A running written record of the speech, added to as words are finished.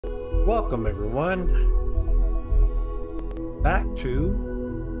Welcome everyone back to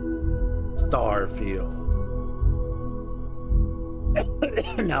Starfield.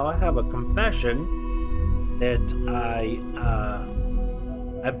 Now I have a confession that I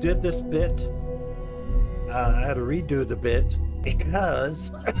did this bit. I had to redo the bit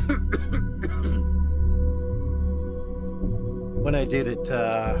because when I did it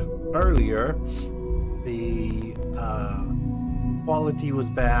earlier, the quality was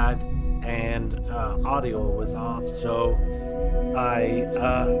bad and audio was off, so I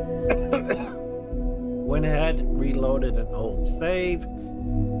went ahead, reloaded an old save,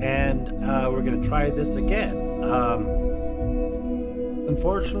 and we're gonna try this again.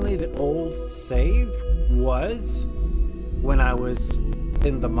 Unfortunately, the old save was when I was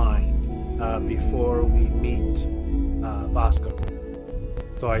in the mine before we meet Vasco.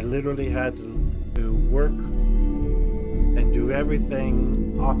 So I literally had to work and do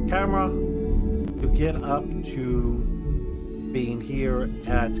everything off camera to get up to being here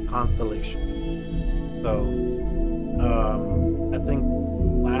at Constellation. So I think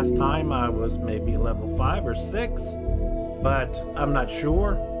last time I was maybe level 5 or 6, but I'm not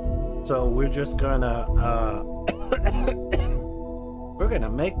sure. So we're just gonna we're gonna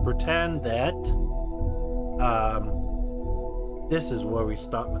make pretend that this is where we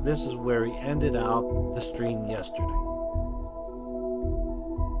stopped. This is where we ended out the stream yesterday.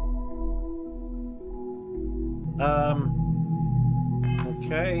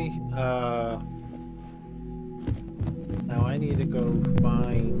 Okay, now I need to go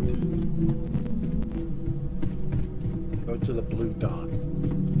to the blue dot.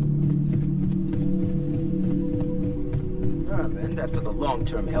 And that for the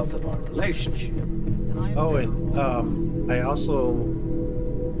long-term health of our relationship. Oh, and I also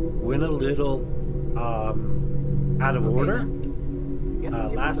went a little out of order.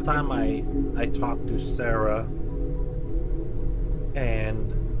 Last time I talked to Sarah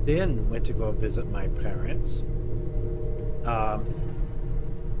and then went to go visit my parents. And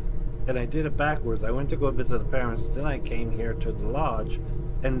I did it backwards. I went to go visit the parents, then I came here to the lodge,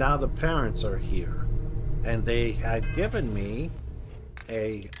 and now the parents are here. And they had given me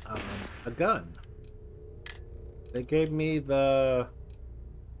a gun. They gave me the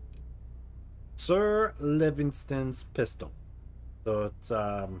Sir Livingston's pistol. So it's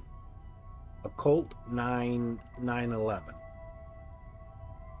a Colt 911.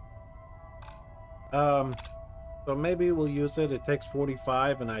 So maybe we'll use it. It takes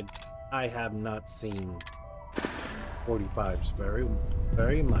 45, and I have not seen 45s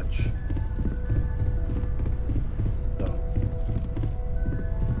very much. So.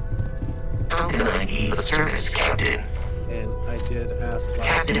 How can I be of service, Captain? And I did ask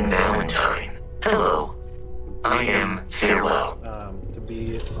Captain Valentine. Hello. I am Farewell. To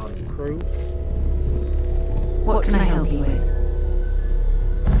be on the crew. What can I help you with?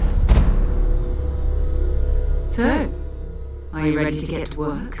 So, are you ready to get to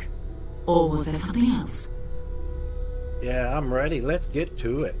work? Or was there something else? Yeah, I'm ready. Let's get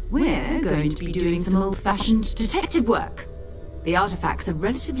to it. We're going to be doing some old-fashioned detective work. The artifacts are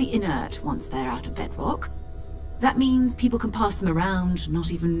relatively inert once they're out of bedrock. That means people can pass them around,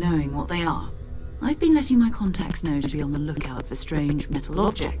 not even knowing what they are. I've been letting my contacts know to be on the lookout for strange metal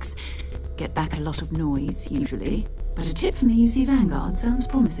objects. Get back a lot of noise, usually, but a tip from the UC Vanguard sounds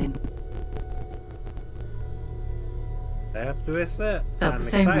promising. I have to accept. Felt the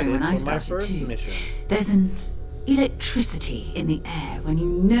same way when I started too. There's an electricity in the air when you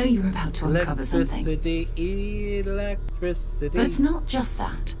know you're about to uncover something. Electricity. But it's not just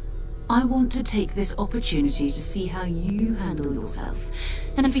that. I want to take this opportunity to see how you handle yourself,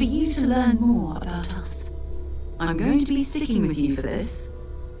 and for you to learn more about us. I'm going to be sticking with you for this.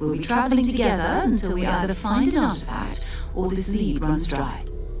 We'll be traveling together until we either find an artifact or this lead runs dry.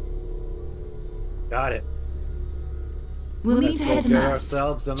 Got it. We'll need to head to Mast, check in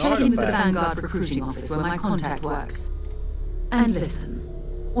with the artifact. Vanguard recruiting office where my contact works. And listen,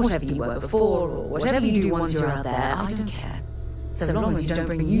 whatever you were before or whatever you do once you're out there, I don't care. So long as you don't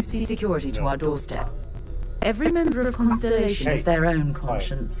bring UC security to our doorstep. Every member of Constellation has their own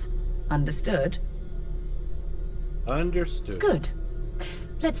conscience. Understood? Understood. Good.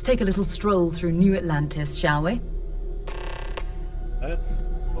 Let's take a little stroll through New Atlantis, shall we? That's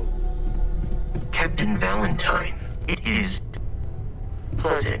Captain Valentine, it is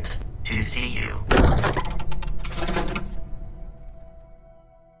pleasant to see you.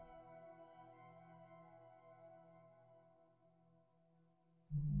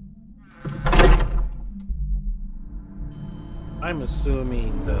 I'm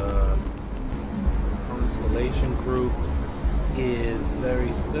assuming the Constellation group is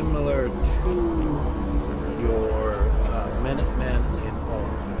very similar to your Minutemen in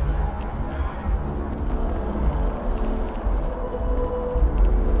Home.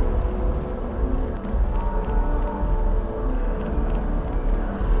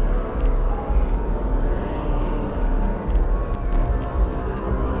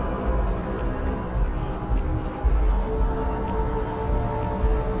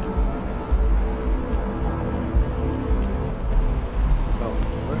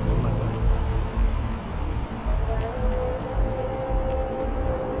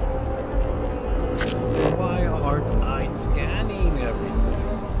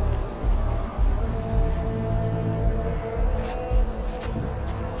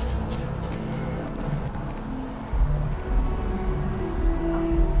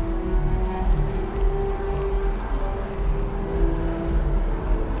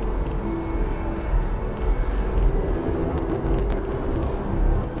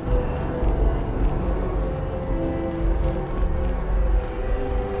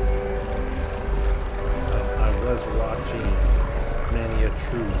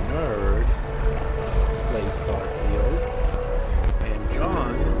 True nerd play Starfield, and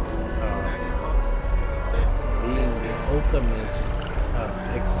John, being the ultimate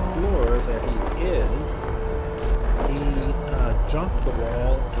explorer that he is, he jumped the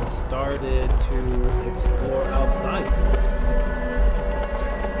wall and started to explore outside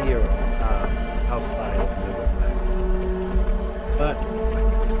here, outside of the Atlantis. But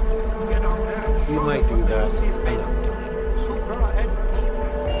we might do that another time.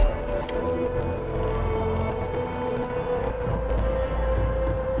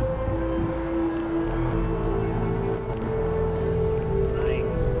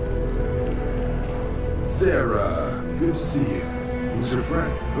 Sarah, good to see you. Who's your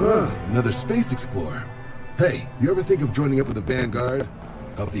friend? Another space explorer. Hey, you ever think of joining up with the Vanguard?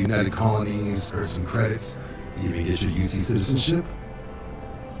 Help the United Colonies, earn some credits, even get your UC citizenship?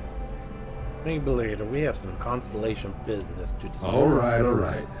 Maybe later. We have some Constellation business to discuss.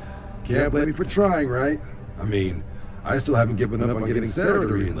 Alright. Can't blame me for trying, right? I mean, I still haven't given up on getting Sarah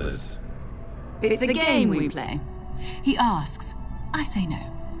to re-enlist. It's a game we play. He asks, I say no.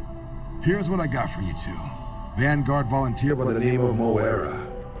 Here's what I got for you two. Vanguard volunteer by the name of Moera.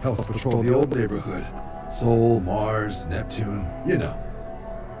 Helps patrol the old neighborhood. Sol, Mars, Neptune, you know.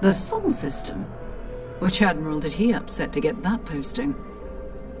 The Sol system? Which admiral did he upset to get that posting?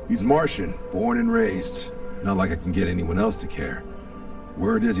 He's Martian, born and raised. Not like I can get anyone else to care.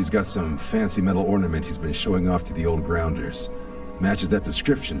 Word is he's got some fancy metal ornament he's been showing off to the old grounders. Matches that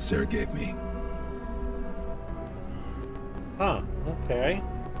description Sarah gave me. Huh, okay.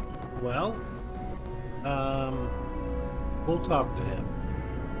 Well, we'll talk to him.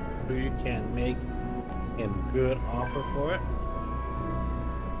 So you can make him good offer for it.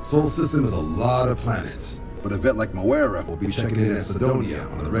 Sol system is a lot of planets, but a vet like Moera will be checking in at Sidonia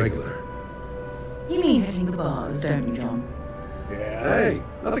on the regular. You mean hitting the bars, don't you, John? Yeah. Hey,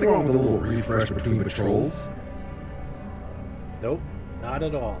 nothing wrong with a little refresh between patrols. Nope, not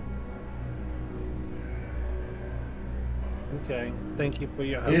at all. Okay, thank you for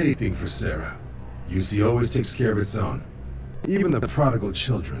your help. Anything for Sarah. UC always takes care of its own. Even the prodigal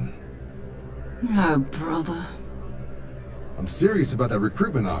children. Oh, brother. I'm serious about that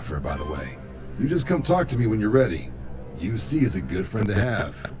recruitment offer, by the way. You just come talk to me when you're ready. UC is a good friend to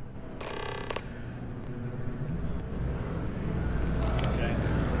have. Okay.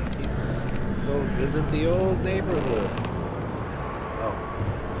 Go visit the old neighborhood. Oh,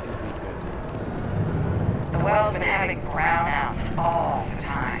 it'll be good. The well's been having brownouts all the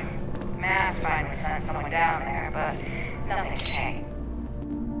time. Mass finally sent someone down there, but nothing's changed.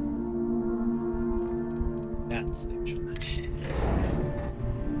 That station.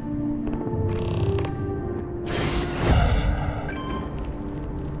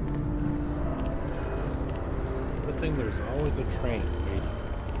 Good thing there's always a train waiting.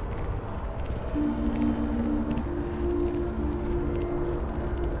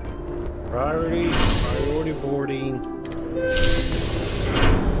 Priority boarding. Leave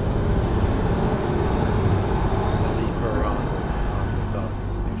her on the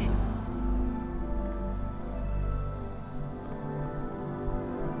docking station.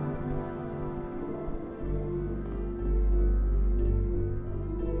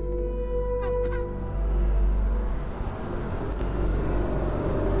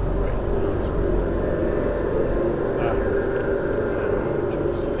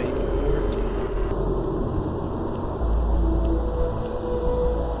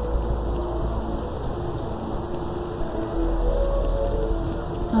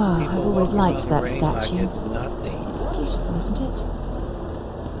 I've always liked that statue. Like it's nothing. It's beautiful, isn't it?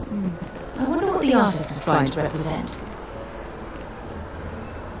 I wonder what the artist was trying to represent.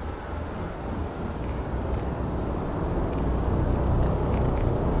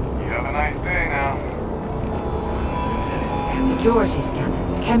 You have a nice day now. Security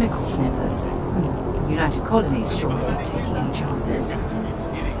scanners, chemical sniffers. United Colonies sure isn't taking any chances.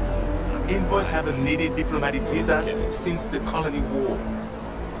 Envoys haven't needed diplomatic visas since the colony war.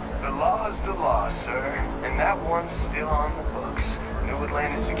 The law's the law, sir. And that one's still on the books. New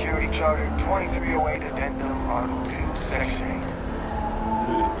Atlantis Security Charter 2308 Addendum Article 2, Section 8.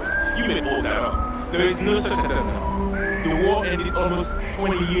 Ludicrous. You made all that up. There is no such addendum. The war ended almost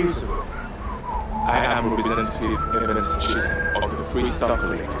 20 years ago. I am Representative Evidence Chisholm of the Free Star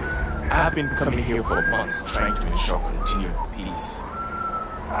Collective. I have been coming here for months trying to ensure continued peace.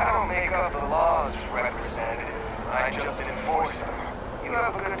 I don't make up the laws, Representative. I just enforce them. You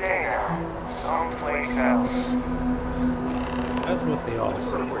have a good day now. Someplace else. That's what they all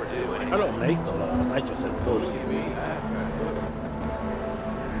say. I don't make the laws, I just enforce them.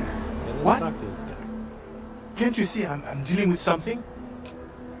 What? Talk to this guy. Can't you see I'm dealing with something?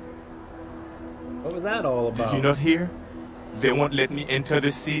 What was that all about? Did you not hear? They won't let me enter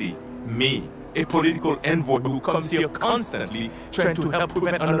the city. Me, a political envoy who comes here constantly trying to help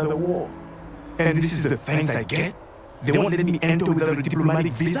prevent another war. And this is the thanks I get? They won't let me enter without a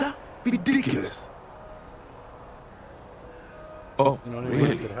diplomatic visa? Ridiculous. Oh, You know anyone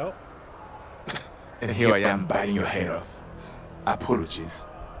really? who could help? And here I am biting your head off. Apologies.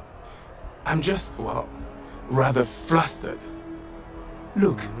 I'm just, well, rather flustered.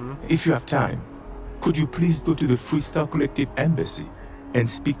 Look, if you have time, could you please go to the Freestar Collective Embassy and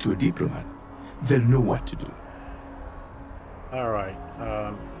speak to a diplomat? They'll know what to do. Alright,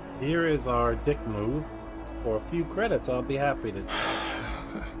 here is our dick move. For a few credits, I'll be happy to...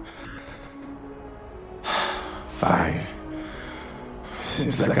 Fine.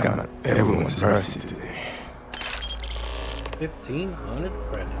 Seems like I'm at everyone's mercy today. 1,500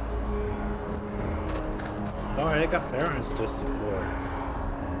 credits. Alright, I got parents to support.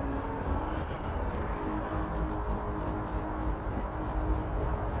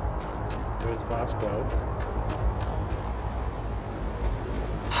 There's Bosco.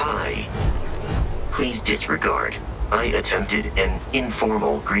 Hi. Please disregard. I attempted an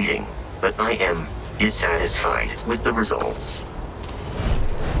informal greeting, but I am dissatisfied with the results.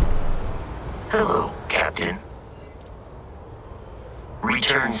 Hello, Captain.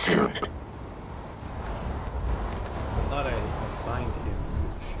 Return soon. I thought I assigned him to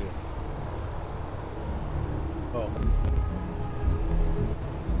the ship. Oh.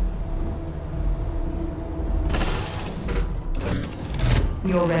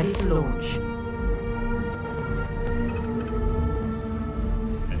 You're ready to launch.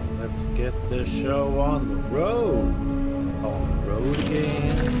 Okay, let's get this show on the road. On the road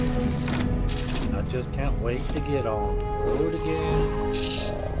again. I just can't wait to get on the road again.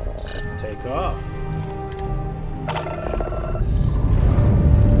 Let's take off.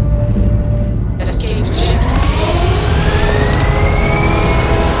 Escape ship.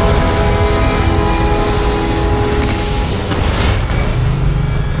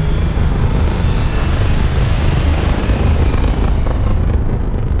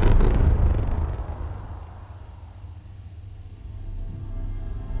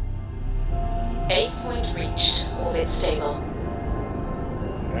 Point reached. Orbit stable.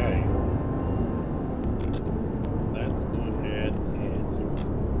 Okay. Let's go ahead and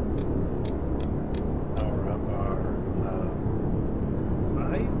power up our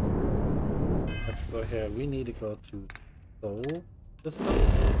hive. Let's go ahead. We need to go to Soul System.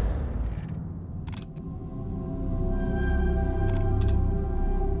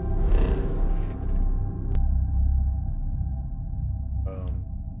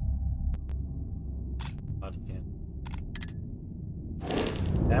 Not again.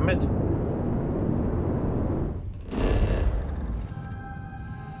 Damn it.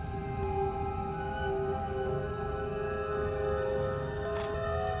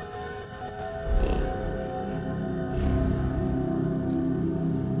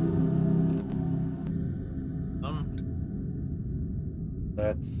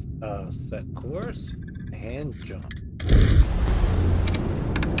 Let's set course and jump.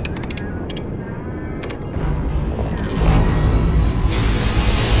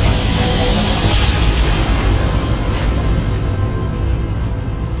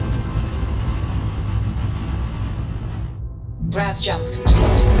 Grav jump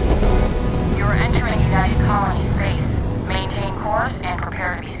complete. You're entering United Colony space. Maintain course and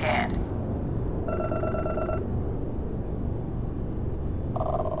prepare to be scanned.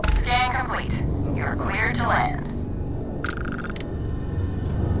 Scan complete. You're cleared to land.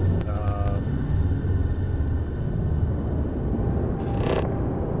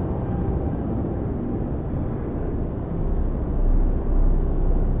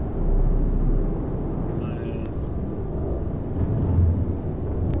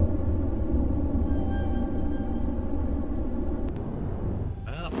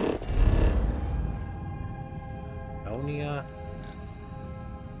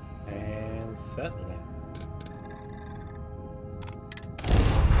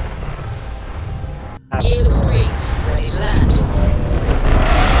 Gear looks green. Ready to land.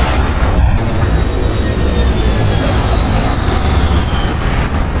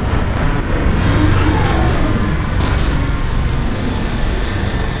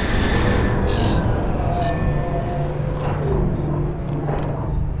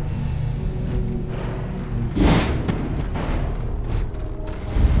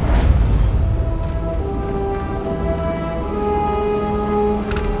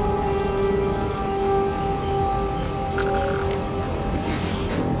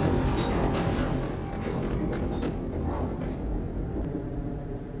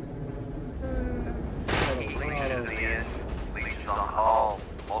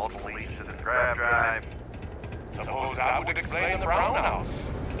 Suppose that would explain the brown house.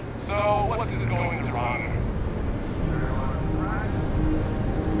 So, what's this going to run?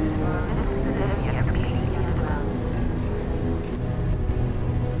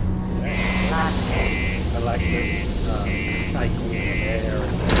 I like the cycle of air.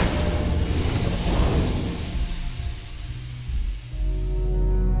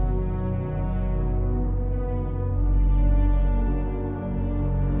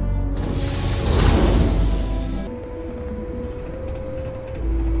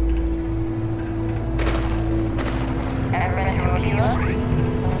 Ever been to a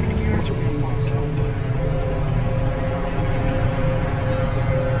healer?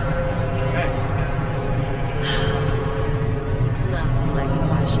 It's nothing like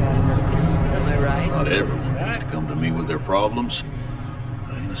fresh air filters, am I right? Not everyone needs to come to me with their problems.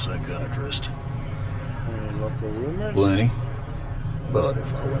 I ain't a psychiatrist. Any local rumors? Plenty. But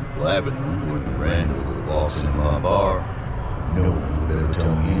if I went blabbing them when the random who walks in my bar, no one would ever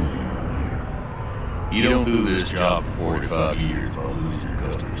tell me anything around here. You don't do this job for 45 years while losing your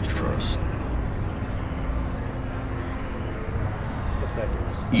customers' trust. Guess I can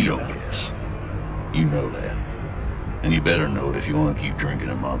respect You don't that. guess. You know that. And you better know it if you want to keep drinking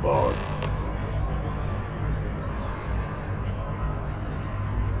in my bar.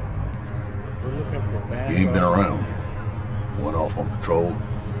 We're looking for that. You ain't been around. Went off on patrol.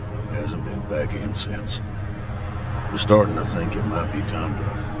 Hasn't been back in since. We're starting to think it might be time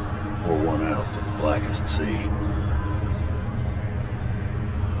to pour one out to the blackest sea.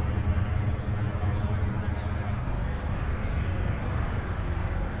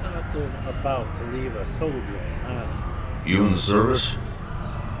 About to leave a soldier behind. You in the service?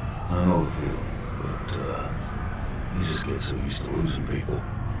 I know the feeling, but, you just get so used to losing people.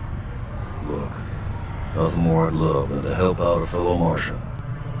 Look, nothing more I'd love than to help out a fellow Martian.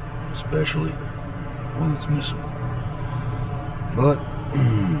 Especially one that's missing. But,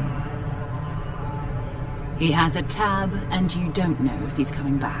 He has a tab, and you don't know if he's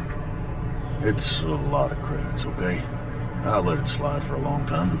coming back. it's a lot of credits, okay? I let it slide for a long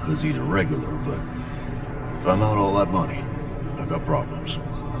time because he's a regular, but if I'm out all that money, I got problems.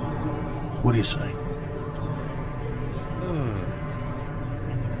 What do you say?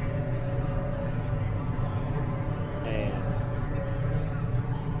 And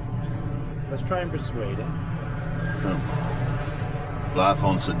let's try and persuade him. Come on. Life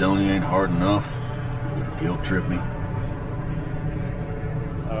on Sidonia ain't hard enough. You gonna guilt trip me?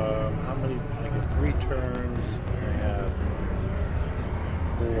 How many? I get 3 turns. I have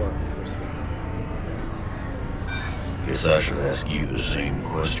 4 persuade. Guess I should ask you the same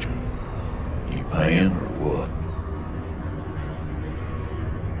question. You paying or what?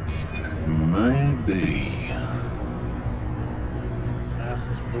 Maybe.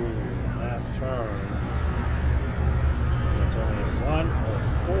 Last turn. It's only 1 or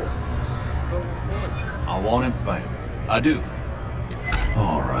 4. I want him found. I do.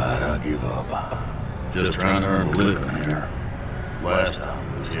 Alright, I give up. Just trying to earn a living here. Last time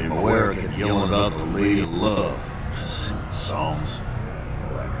I was getting aware I kept yelling about the Lady of Love. Singing songs.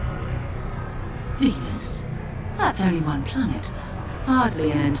 Like a Venus? That's only one planet.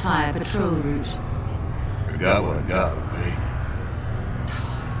 Hardly an entire patrol route. I got what I got, okay?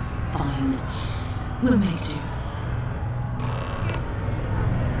 Fine. We'll make do.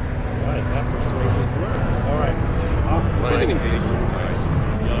 Alright, that persuasion worked. Alright, off Planning planning. takes some time.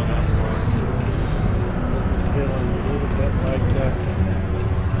 This is feeling a little bit like Destiny.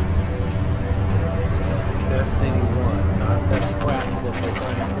 Destiny 1, not that crap that they're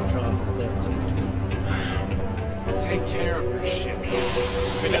trying to push off as Destiny 2. Take care of your ship.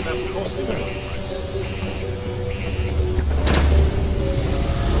 Could end up costing you.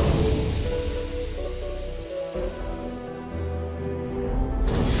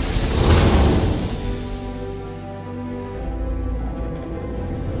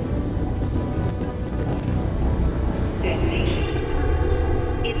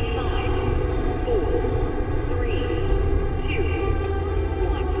 Destination. In 5, 4,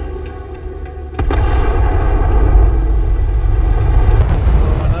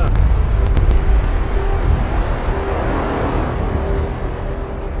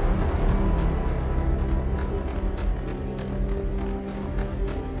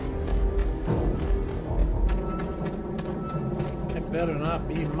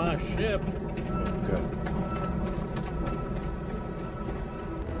 in my ship. Okay.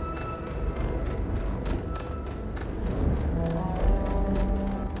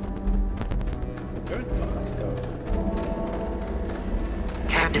 There's Bosco.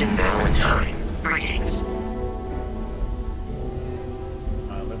 Captain Valentine, greetings.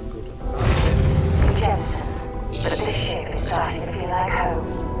 Let's go to the cockpit. Jensen, but this ship is starting to feel like home.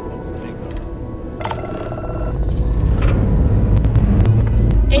 Let's take off.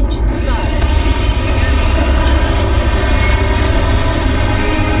 Engines fired.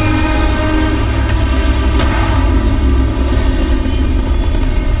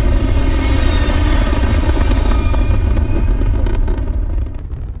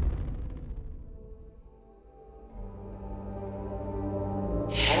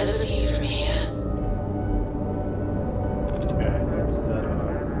 Hell of a view from here. Okay, let's set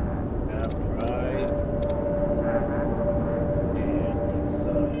our nav drive. And let's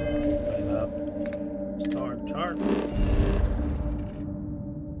open up star chart.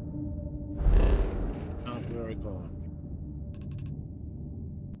 Now where are we going?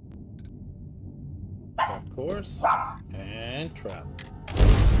 Set course and travel.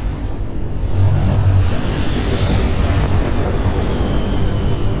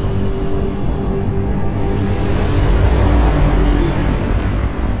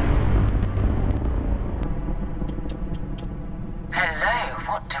 Hello,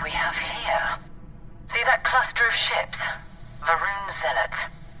 what do we have here? See that cluster of ships? Varun Zealots.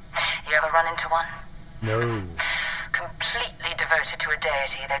 You ever run into one? No. Completely devoted to a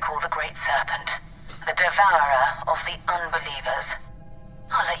deity they call the Great Serpent. The devourer of the unbelievers.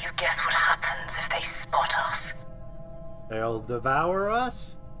 I'll let you guess what happens if they spot us. They'll devour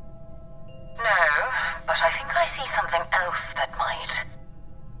us? No, but I think I see something else that might.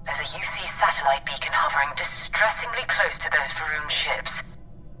 There's a UC satellite beacon hovering distressingly close to those Varun ships.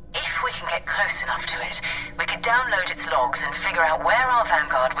 If we can get close enough to it, we could download its logs and figure out where our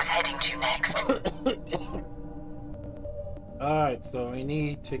vanguard was heading to next. Alright, so we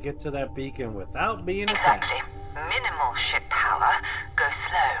need to get to that beacon without being attacked. Exactly. Minimal ship power. Go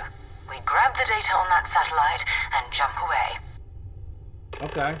slow. We grab the data on that satellite and jump away.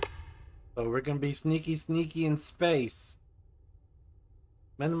 Okay. So we're gonna be sneaky in space.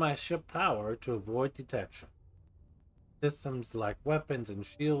 Minimize ship power to avoid detection. Systems like weapons and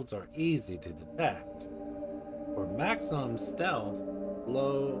shields are easy to detect. For maximum stealth,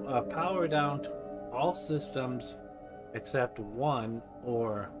 power down to all systems except 1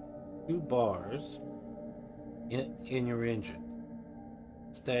 or 2 bars in your engines.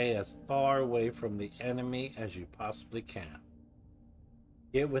 Stay as far away from the enemy as you possibly can.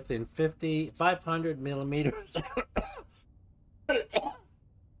 Get within 500 millimeters.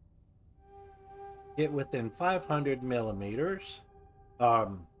 Get within 500 millimeters,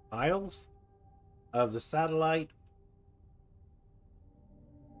 miles of the satellite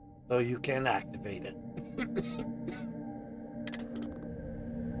so you can activate it.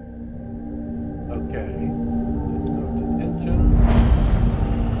 Okay, let's go to engines.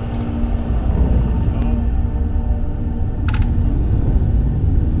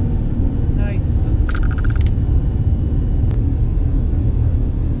 Nice.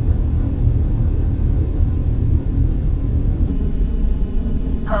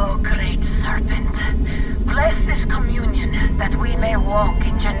 Oh, great serpent, bless this communion that we may walk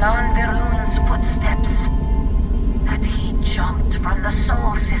in Janan Verun's footsteps. That he jumped from the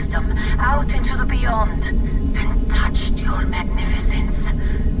soul system out into the beyond and touched your magnificence.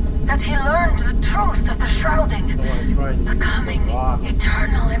 That he learned the truth of the shrouding, the coming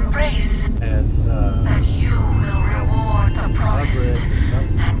eternal embrace. That you will reward the promised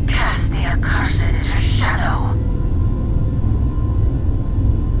and cast the accursed into shadow.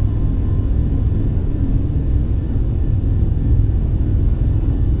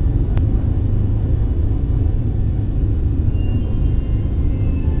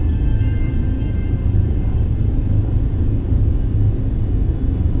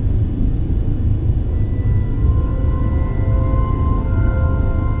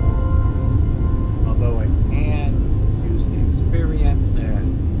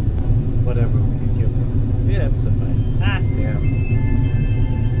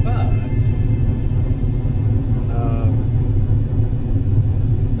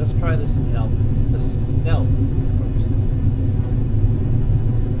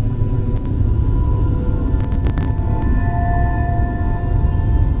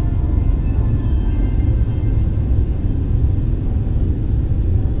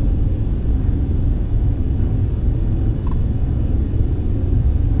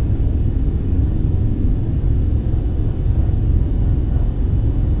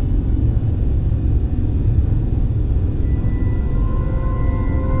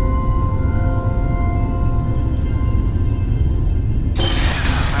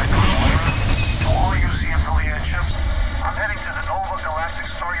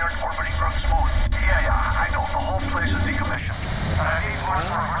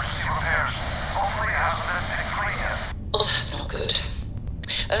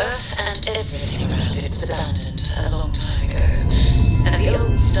 abandoned a long time ago, and the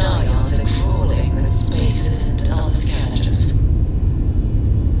old star yards are crawling with spacers and other scavengers.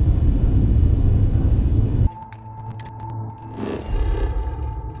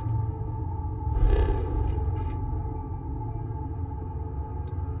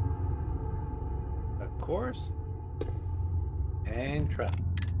 Of course. And trap.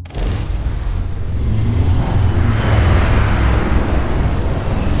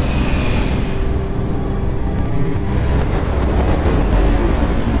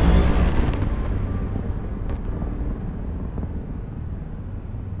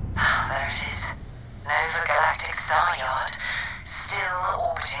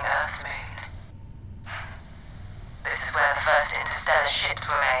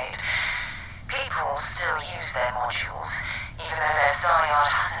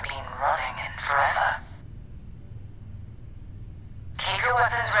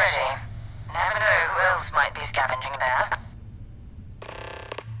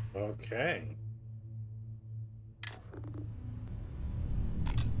 Okay.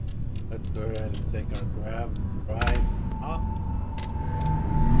 Let's go ahead and take our drive off.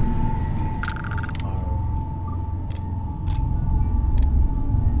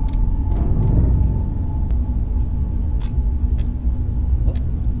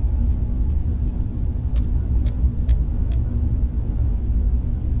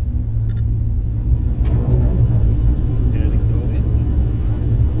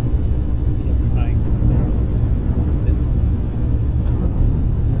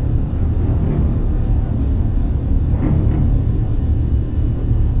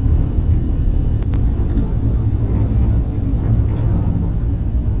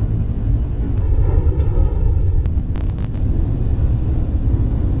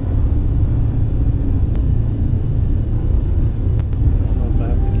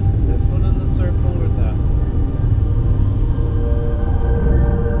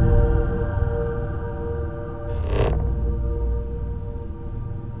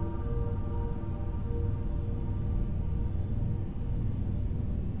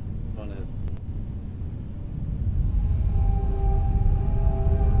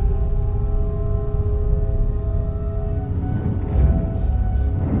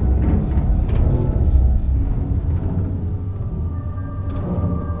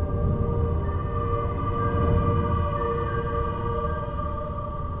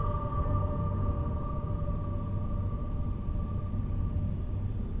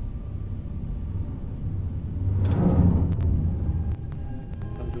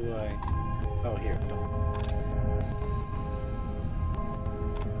 Oh, here.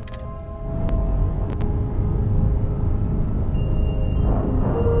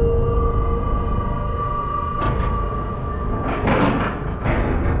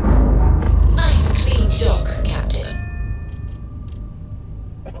 Nice clean dock, Captain.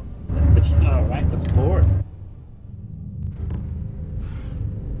 All right, let's board.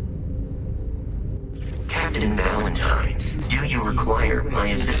 Captain Valentine, do you require my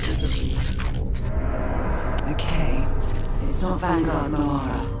assistance? Okay, it's not Vanguard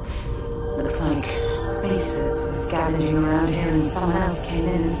Moara. Looks like spacers were scavenging around here and someone else came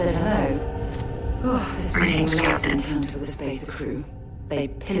in and said hello. Oh, this will be the last encounter with the spacer crew. They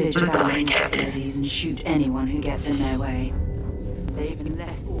pillage abandoned facilities and shoot anyone who gets in their way. They're even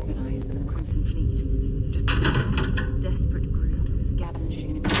less organized than the Crimson Fleet. Just desperate groups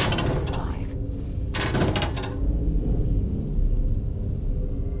scavenging and keeping us alive.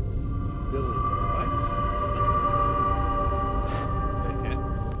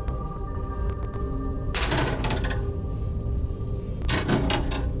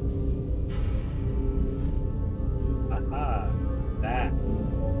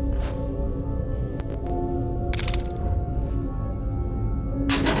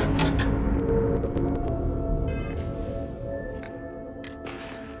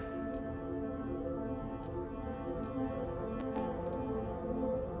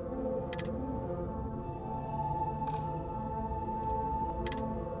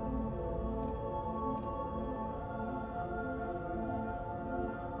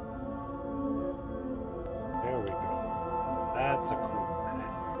 That's a cool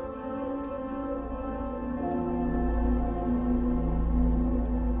map.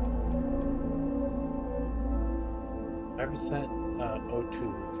 Percent O2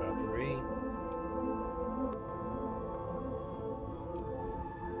 recovery.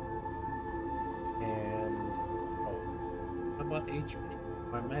 And how about HP?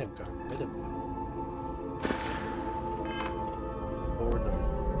 I may have gotten rid of that. Boredom.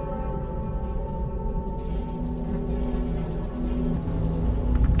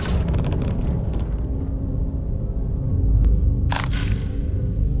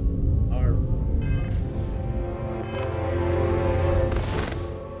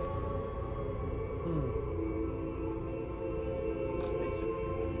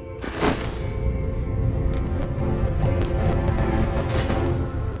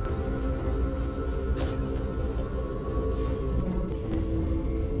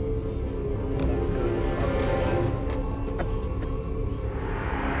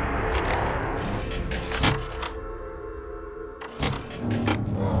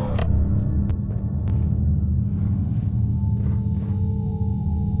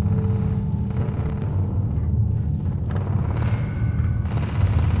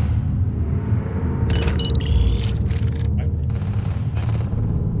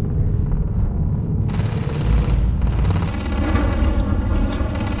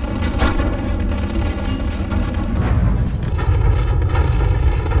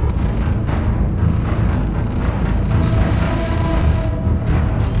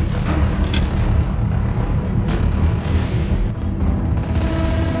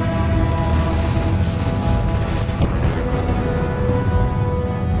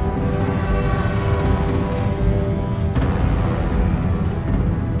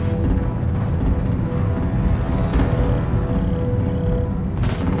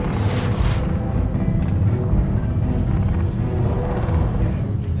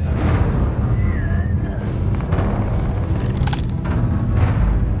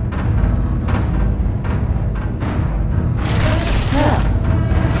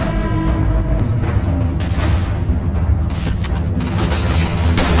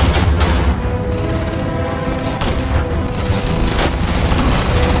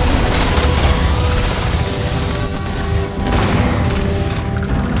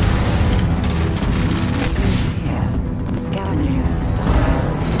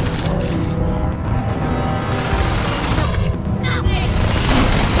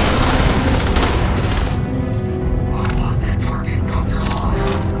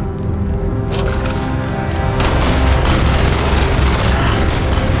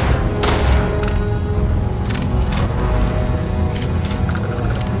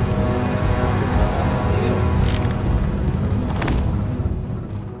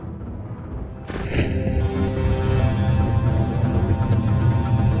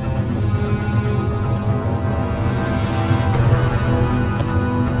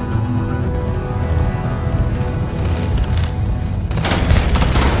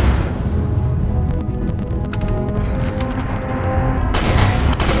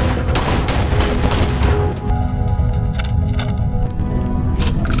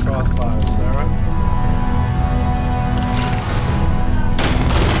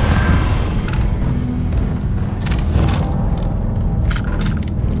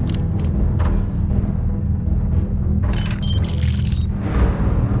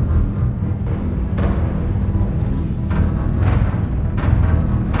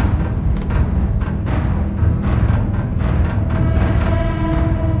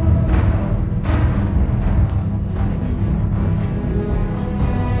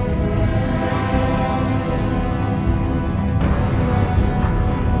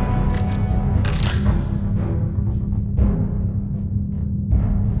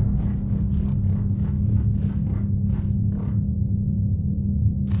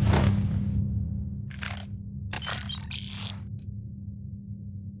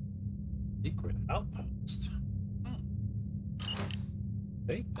 Secret outpost.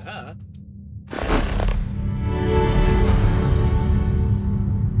 Take that.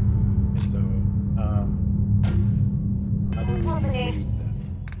 So, how do we read that?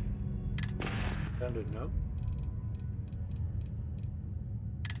 Send a note.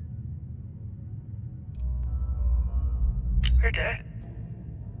 We're dead.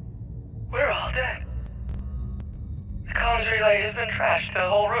 We're all dead. The comms relay has been trashed. The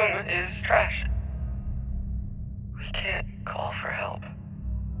whole room is trashed. We can't call for help.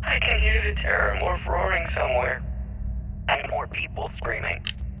 I can hear the terror morph roaring somewhere. And more people screaming.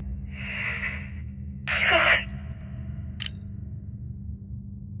 God.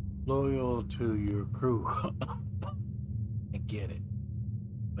 Loyal to your crew. I get it.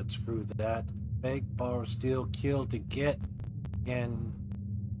 But screw that. Beg, borrow, steal, kill to get in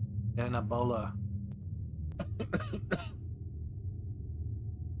Ebola.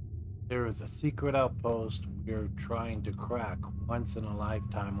 There is a secret outpost we're trying to crack. Once in a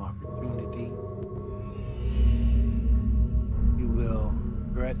lifetime opportunity. You will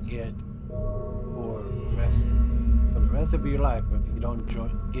regret it for the rest of your life if you don't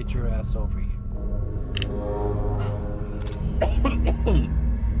get your ass over here.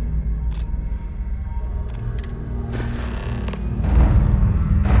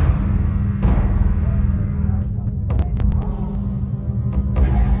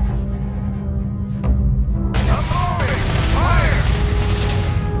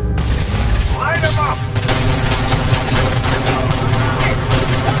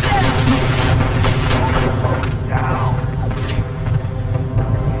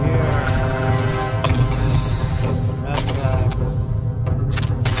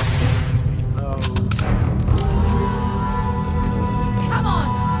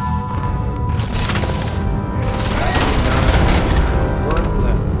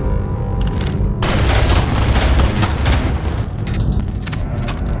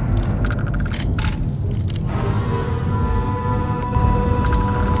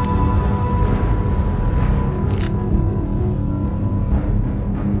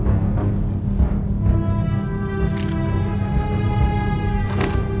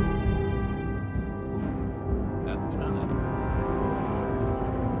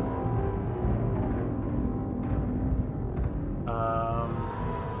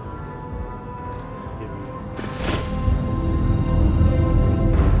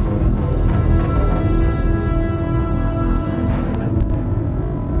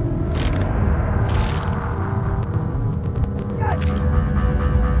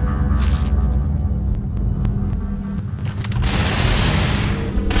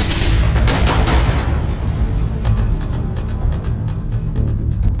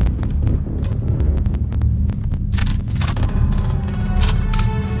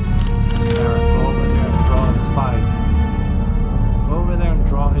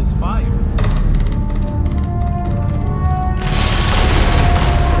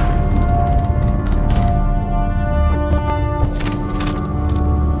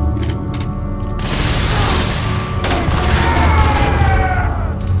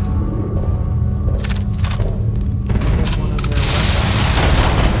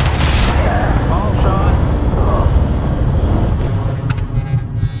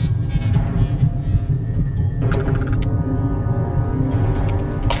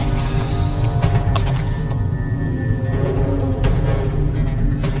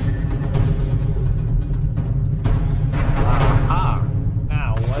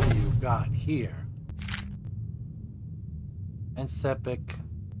 Here. And Sepic,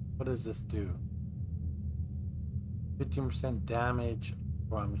 what does this do? 15% damage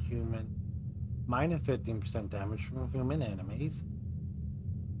from human, minus 15% damage from human enemies,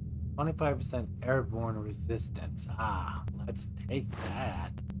 25% airborne resistance. Ah, let's take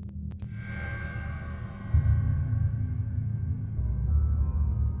that.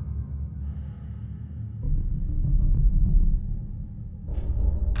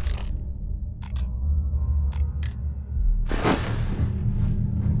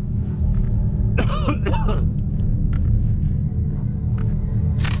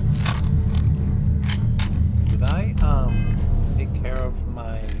 Did I take care of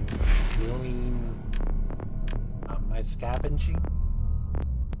my stealing, my scavenging?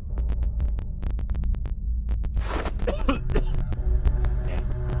 Yeah.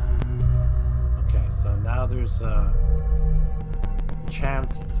 Okay, so now there's a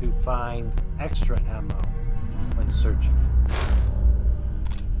chance to find extra ammo when searching.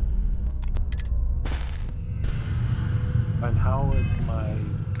 And how is my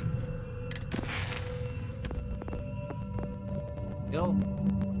kill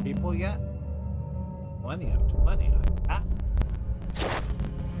people yet? Plenty of money. I have.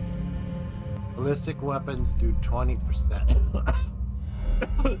 Ballistic weapons do 20%.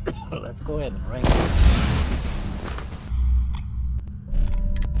 Let's go ahead and rank it.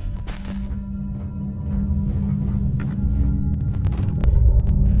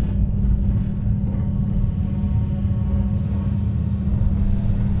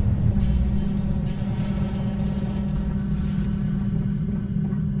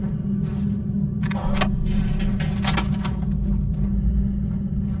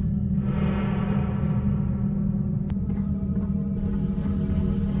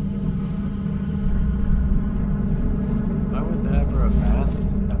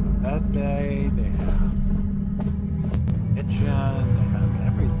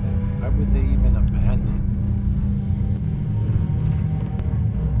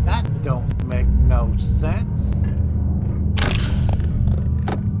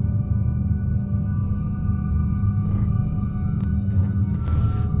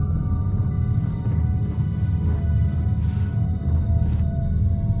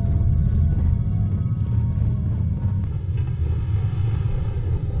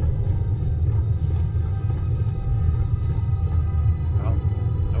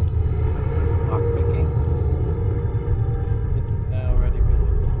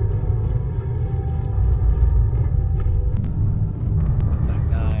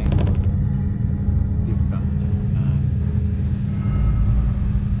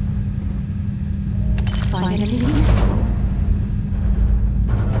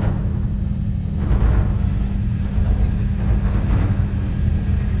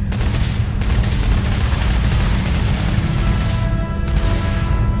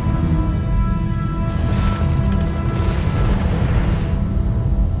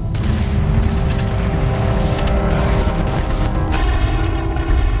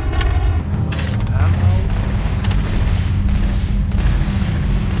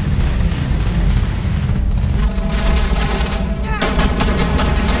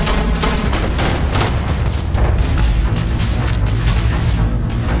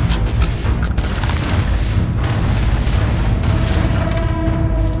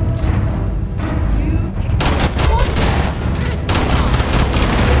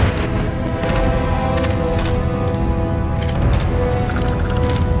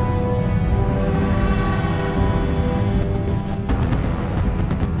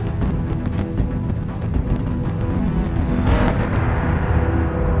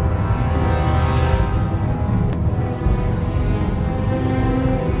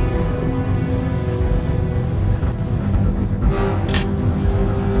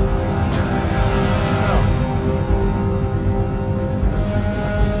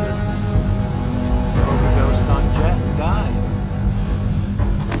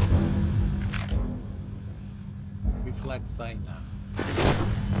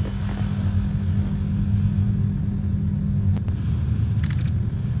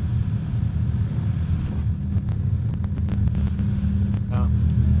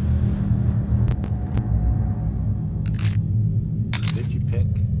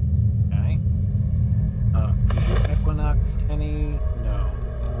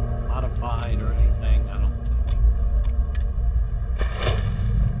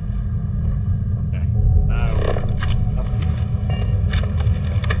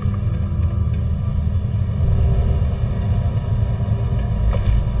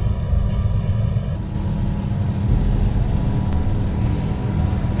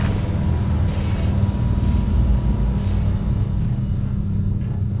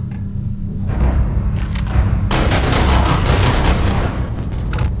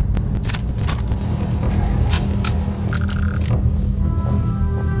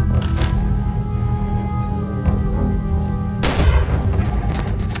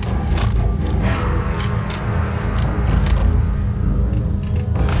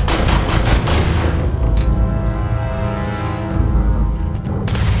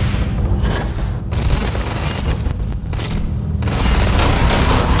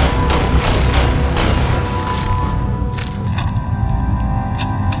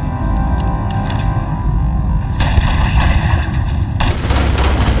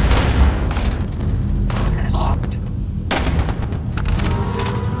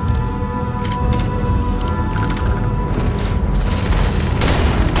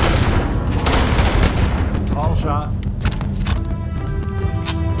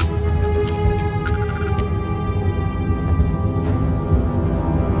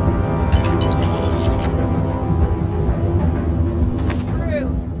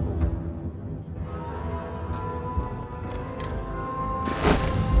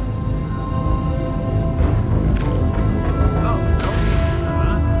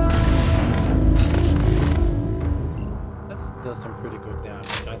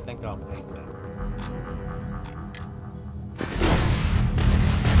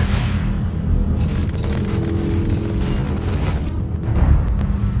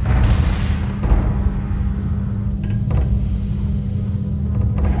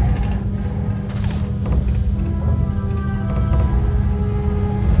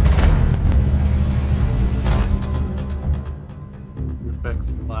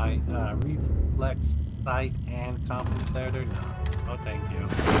 compensator? No. Oh, thank you.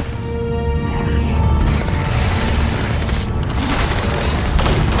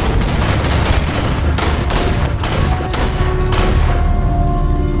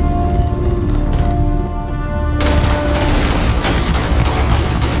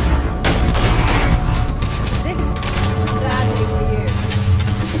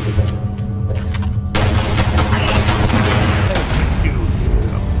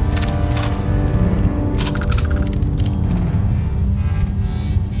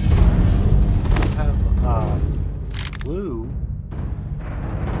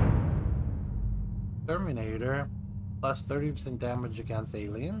 Terminator, plus 30% damage against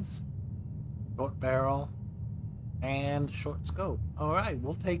aliens, short barrel, and short scope. Alright,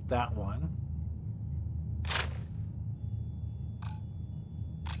 we'll take that one.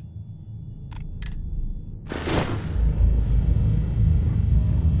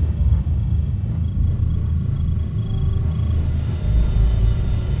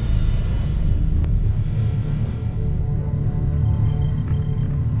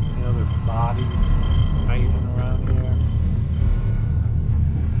 Any other bodies hiding around here?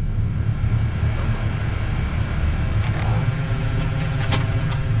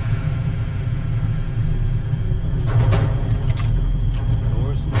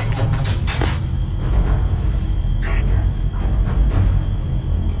 Doors.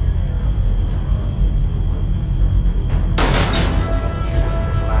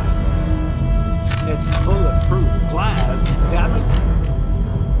 Glass. It's bulletproof glass. Damn it.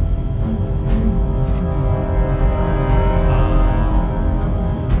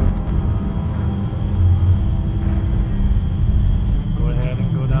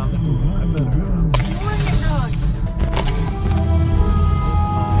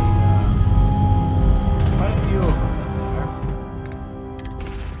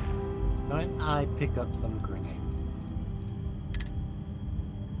 Pick up some grenades.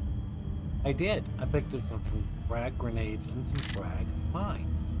 I did. I picked up some frag grenades and some frag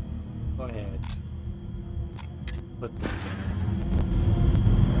mines. Go ahead. Put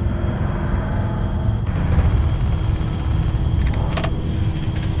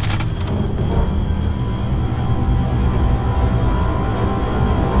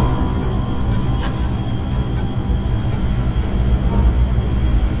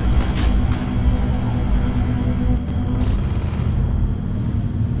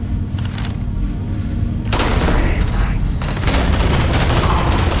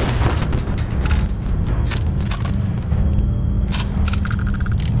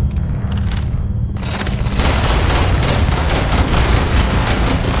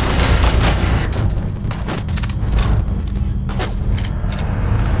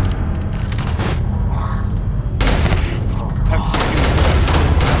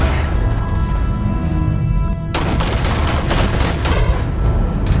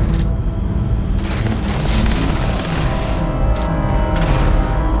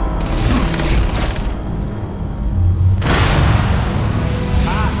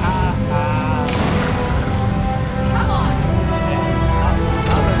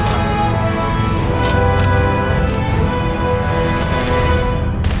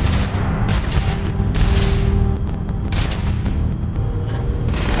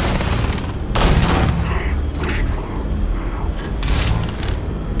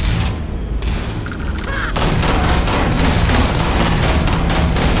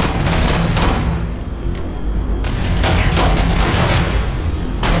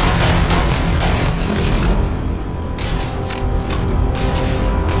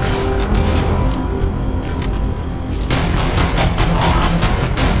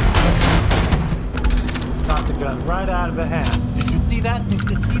them right out of the hands. Did you see that? Did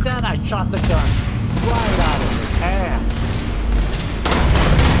you see that? I shot the gun right out of his hand.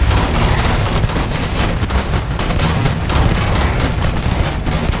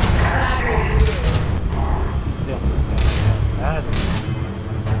 This is bad.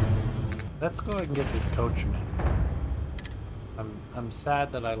 Let's go ahead and get this coachman. I'm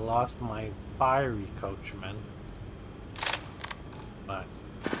sad that I lost my fiery coachman, but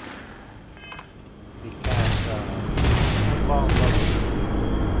we can't fall in love with him.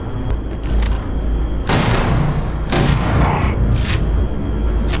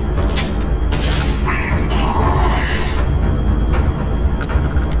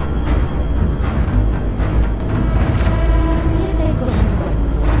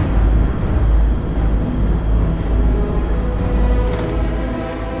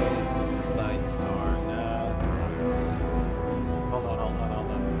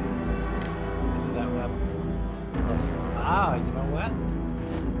 Ah, you know what?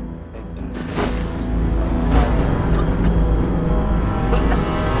 Take that.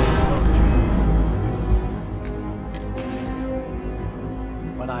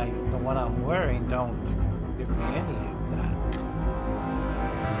 the one I'm wearing don't give me any of that.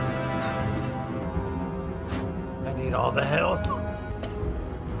 I need all the health.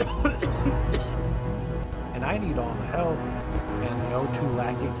 And I need all the health and the O2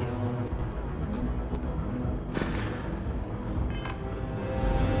 lag again.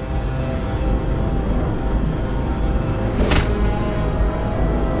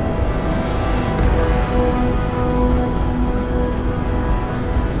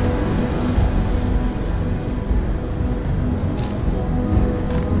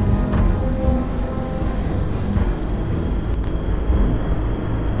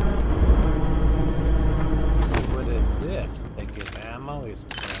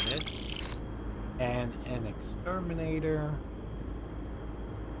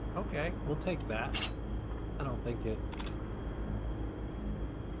 Okay, we'll take that. I don't think it...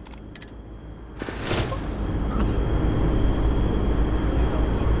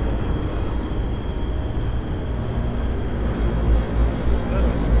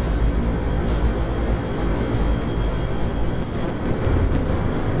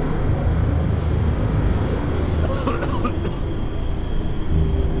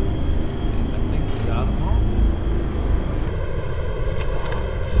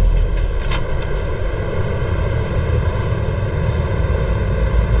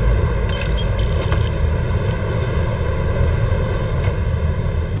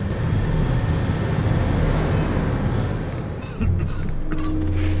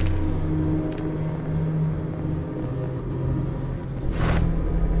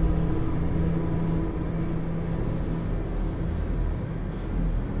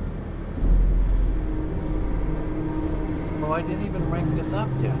 I didn't even rank this up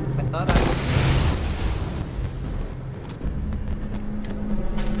yet. I thought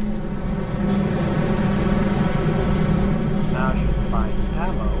now I should find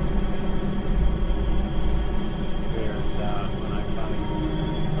ammo. Where when I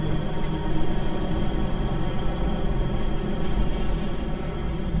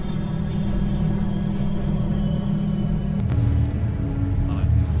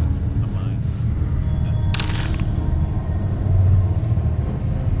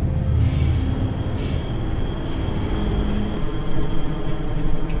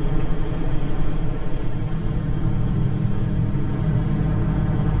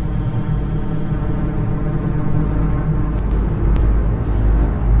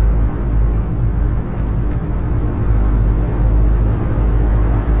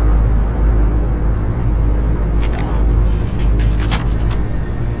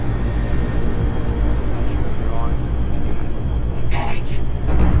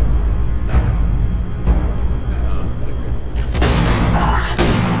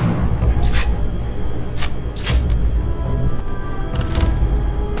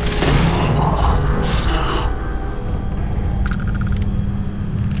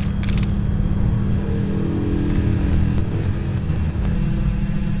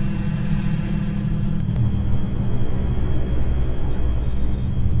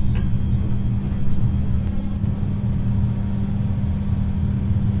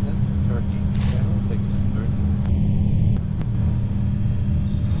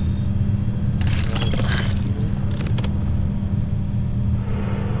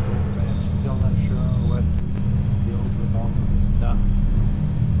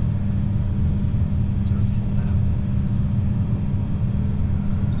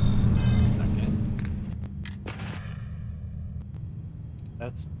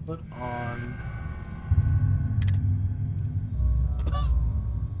let's put on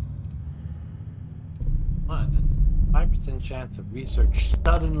that's 5% chance of research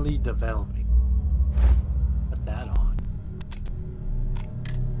suddenly developing. Put that on.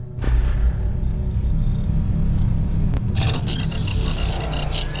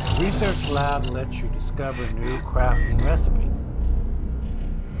 The research lab lets you discover new crafting recipes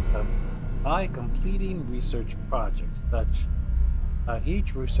by completing research projects.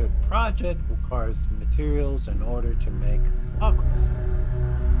 Each research project requires materials in order to make progress.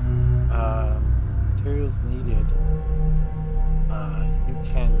 Materials needed, you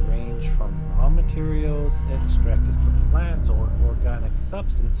can range from raw materials extracted from plants or organic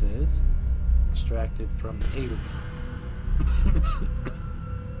substances extracted from alien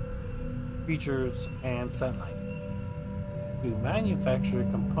creatures and plant life to manufacture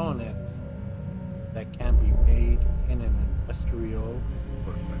components that can be made in an industrial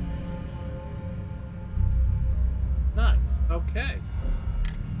workbench. Nice, okay.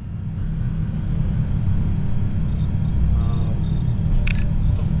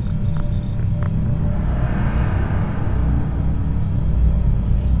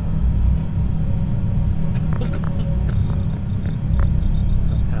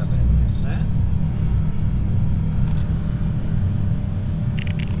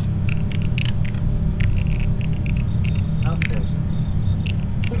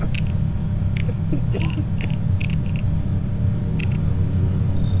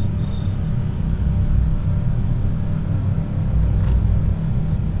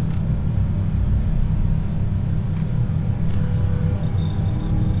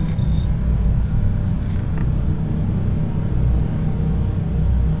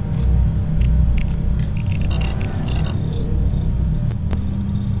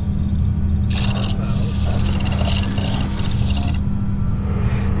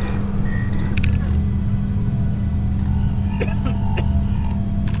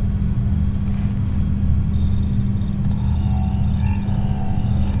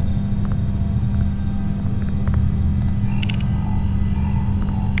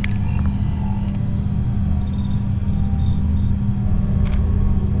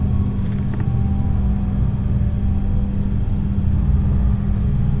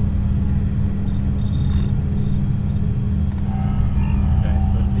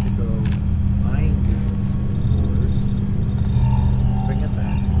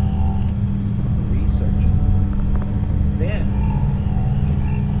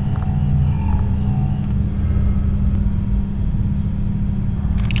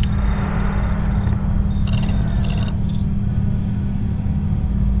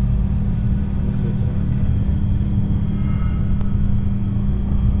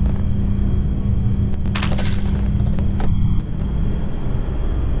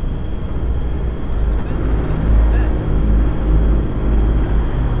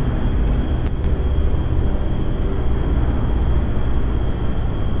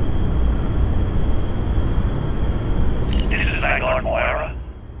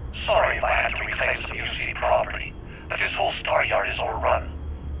 claim some UC property, but this whole star yard is overrun.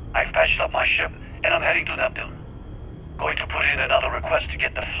 I've patched up my ship, and I'm heading to Neptune. Going to put in another request to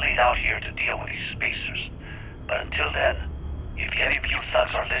get the fleet out here to deal with these spacers. But until then, if any of you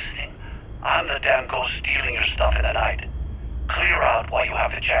thugs are listening, I'm the damn ghost stealing your stuff in the night. Clear out while you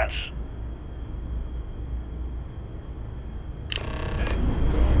have the chance.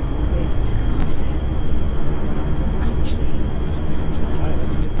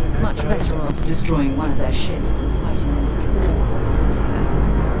 Much better odds destroying one of their ships than fighting them all at once here.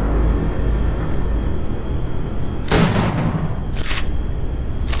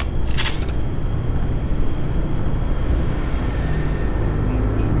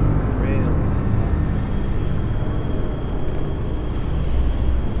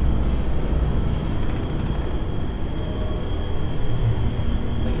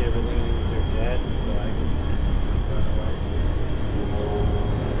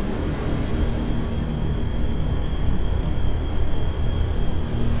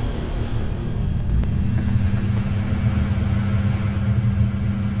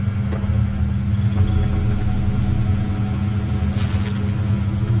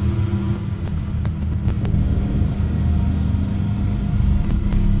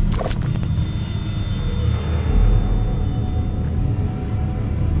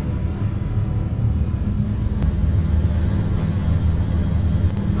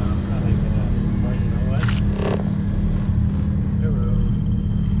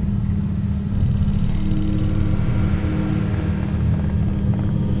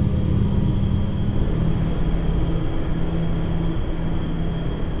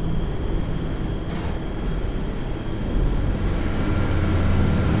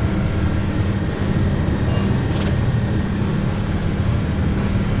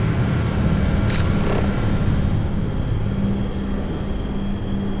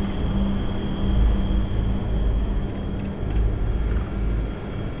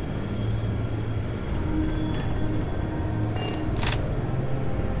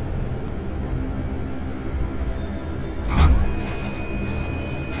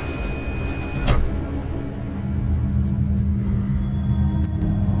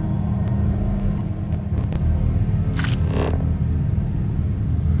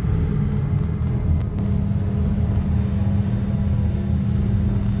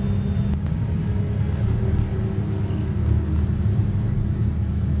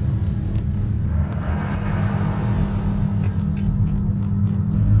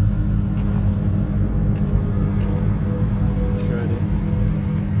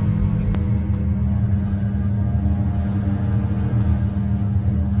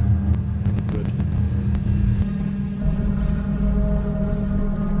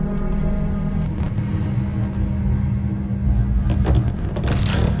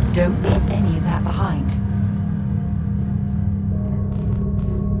 Don't leave any of that behind.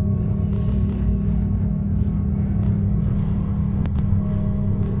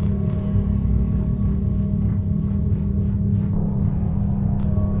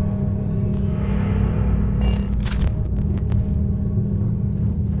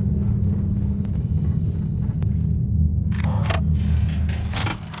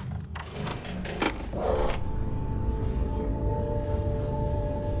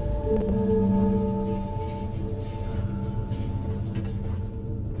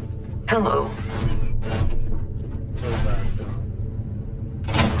 Hello.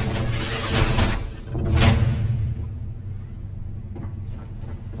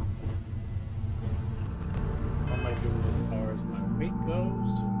 How am I doing as far as my weight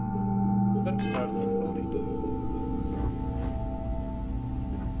goes? Let's start with loading.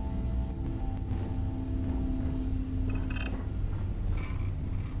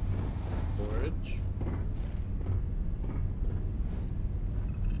 Storage.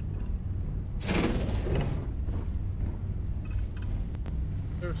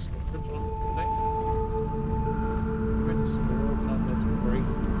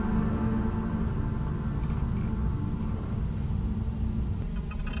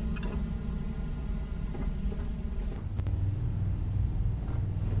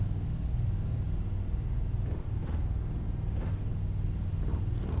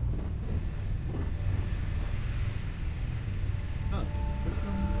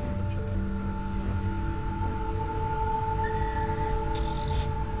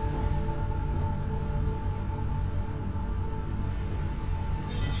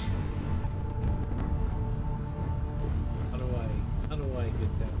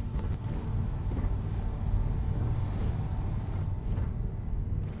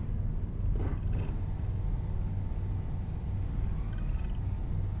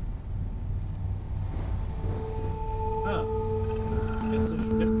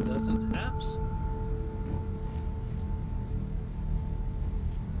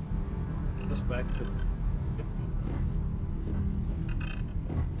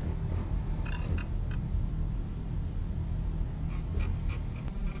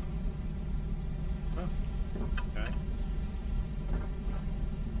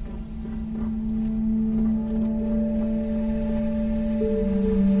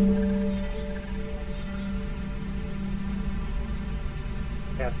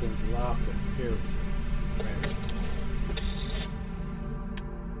 locker. Here. Right.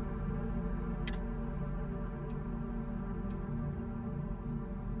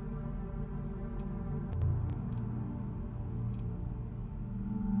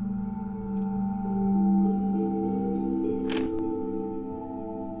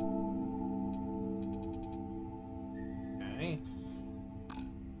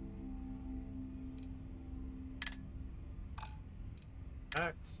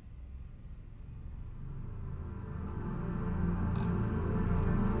 Axe.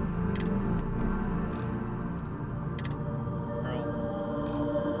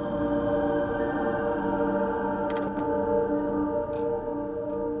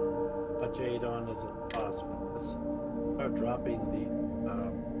 Much aid on as possible. Let's start dropping the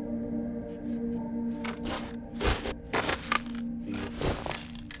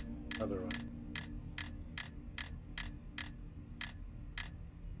these other ones.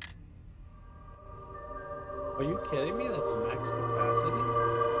 Are you kidding me? That's max capacity?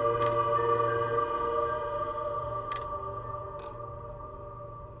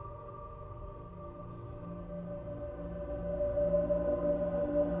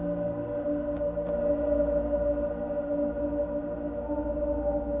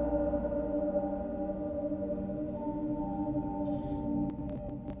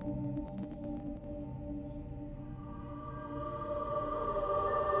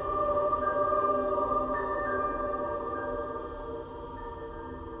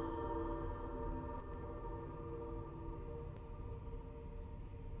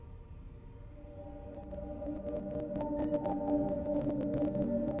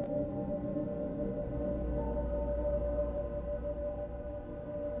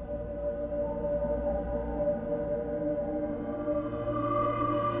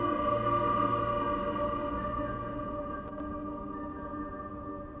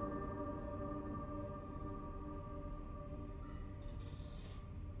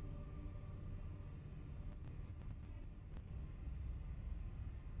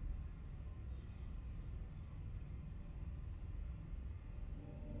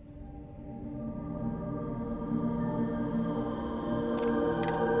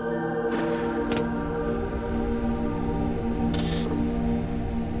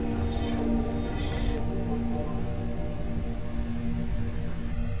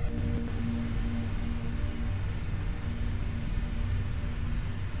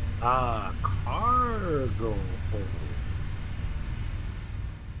 Ah, cargo hold.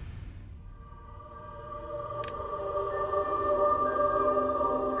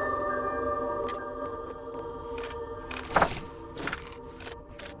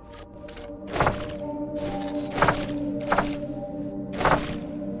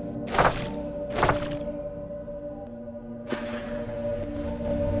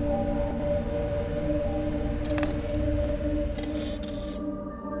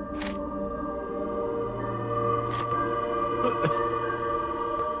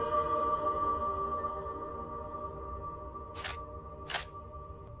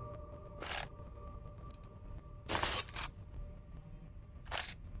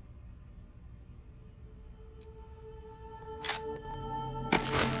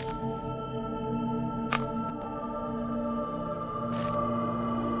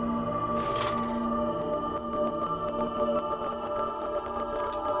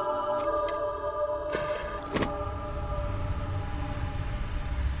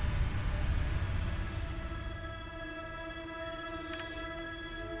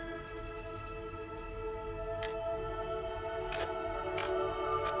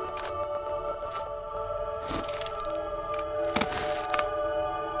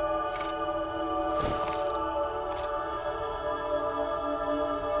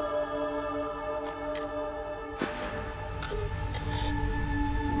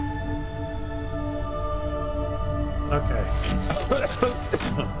 Okay.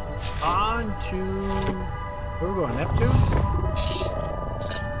 On to... Where are we going? Neptune?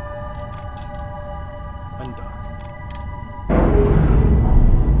 Undock.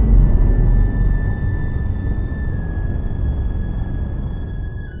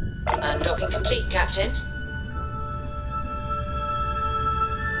 Undocking complete, Captain.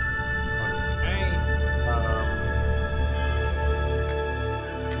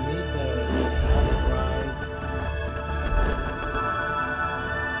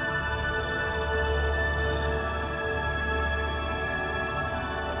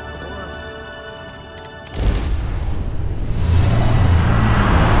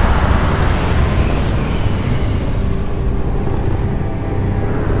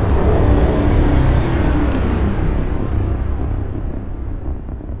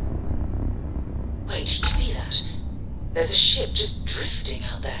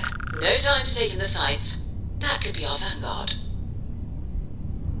 sights. That could be our vanguard.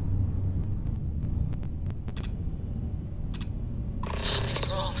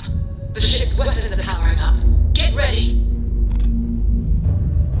 Something's wrong. The ship's weapons are powering up. Get ready!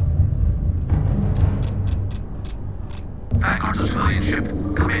 Vanguard civilian ship,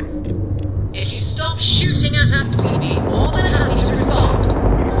 come in. If you stop shooting at us, we'd be more than happy to respond.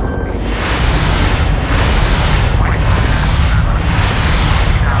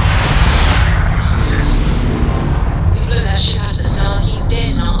 We blew that ship out of the stars, he's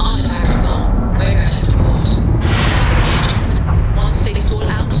dead, and our artifact's gone. We're going to have to board. Cover the engines. Once they stall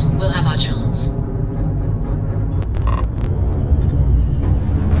out, we'll have our chance.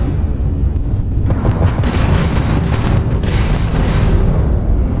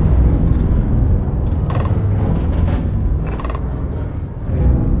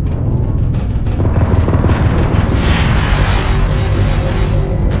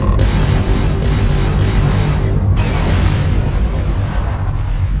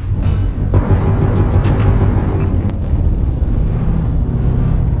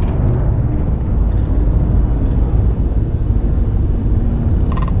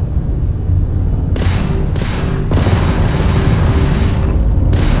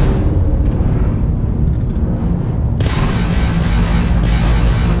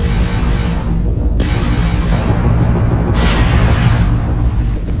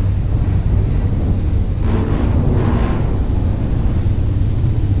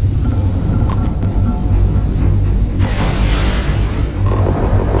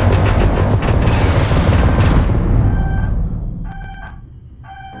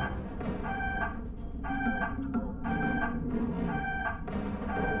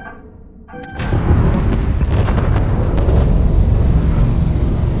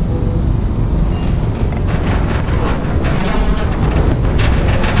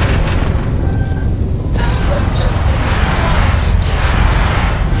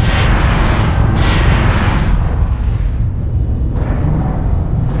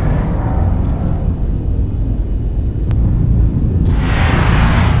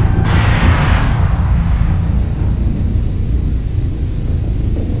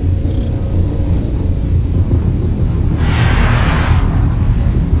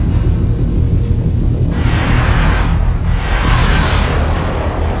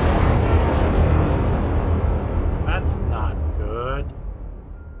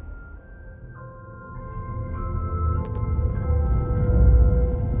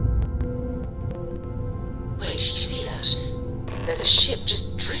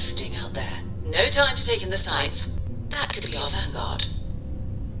 Time to take in the sights. That could be our vanguard.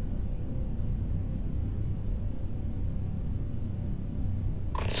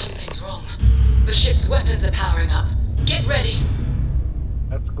 Something's wrong. The ship's weapons are powering up. Get ready.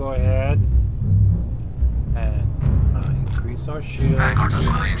 Let's go ahead and increase our shield. Vanguard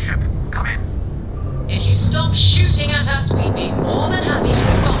civilian ship, come in. If you stop shooting at us, we'd be more than happy to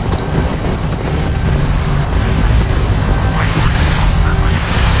respond.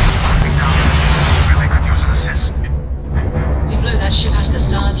 We blew that ship out of the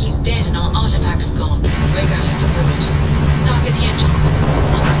stars, he's dead, and our artifact's gone. We're going to have to board. Target the engines.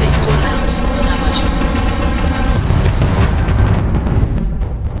 Once they stall out, we'll have our chance.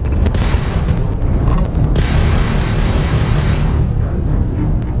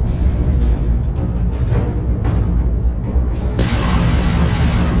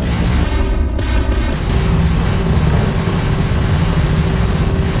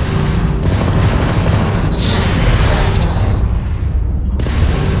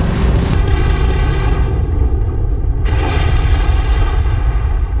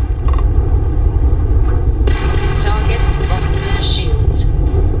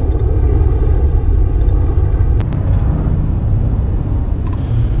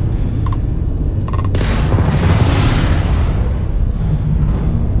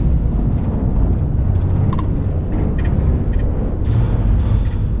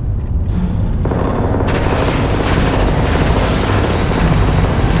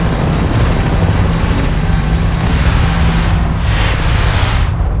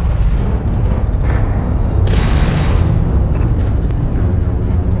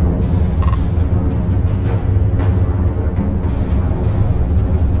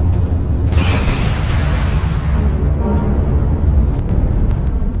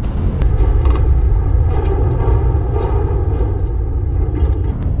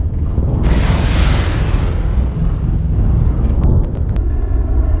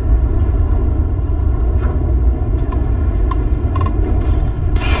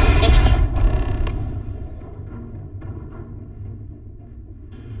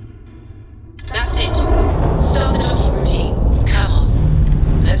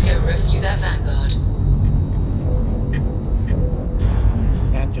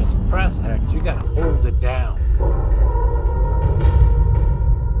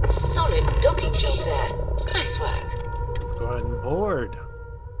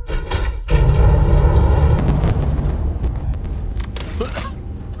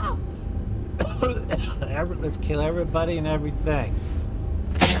 Let's kill everybody and everything.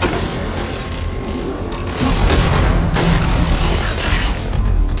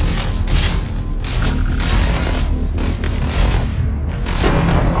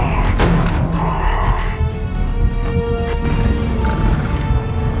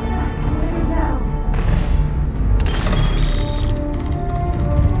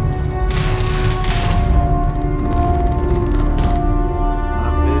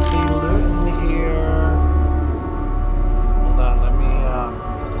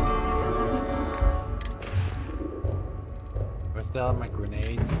 Still have my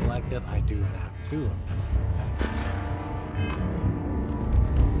grenades selected. I do have 2 of them.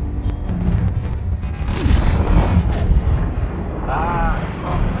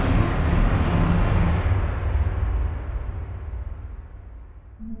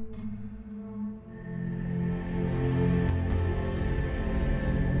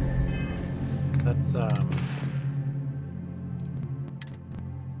 That's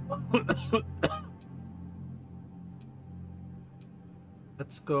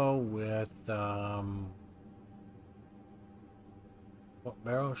let's go with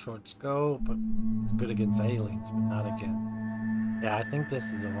barrel short scope, but it's good against aliens, but not against. Yeah, I think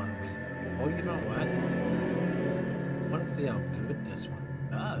this is the one we. Oh, you know what? I want to see how good this one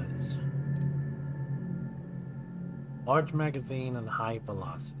does. Large magazine and high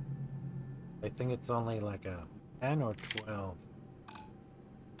velocity. I think it's only like a 10 or 12.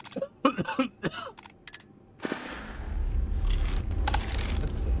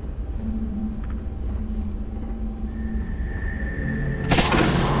 Let's see.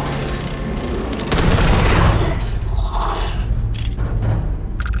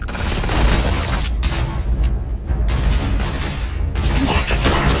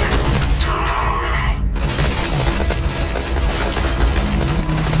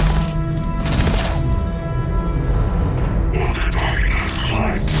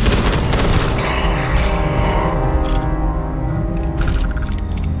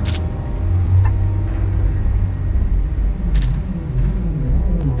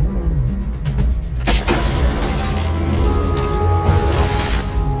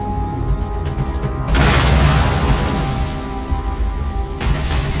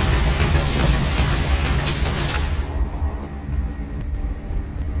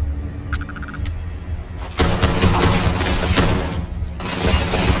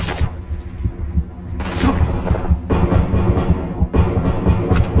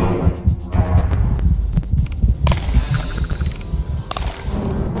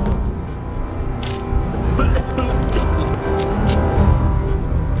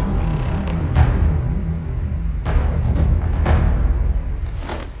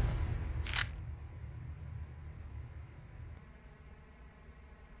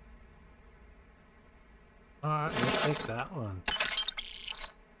 Alright, let's take that one.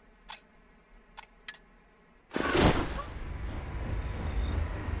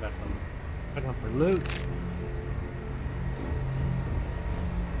 Back on for loot.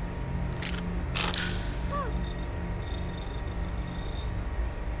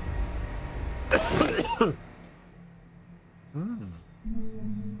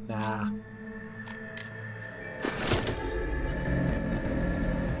 Nah.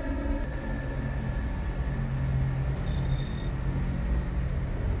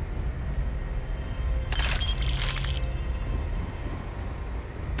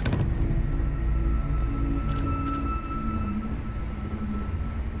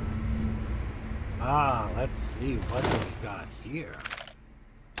 Let's see what we got here.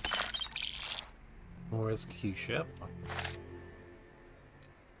 More Q ship.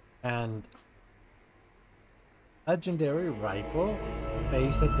 And legendary rifle,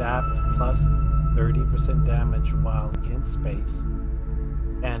 space adapt plus 30% damage while in space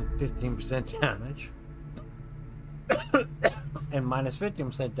and 15% damage and minus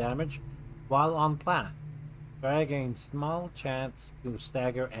 15% damage while on planet. Try gain small chance to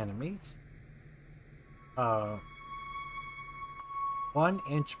stagger enemies.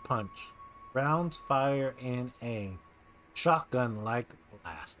 1-inch punch. Rounds fire in a shotgun-like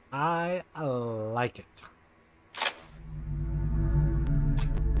blast. I like it.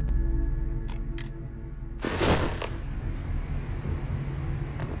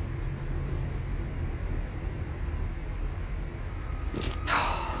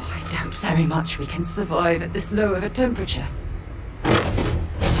 I doubt very much we can survive at this low of a temperature.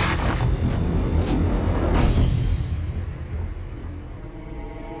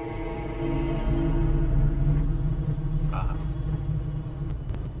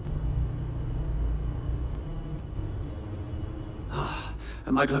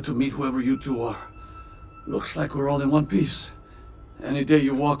 Am I glad to meet whoever you two are? Looks like we're all in one piece. Any day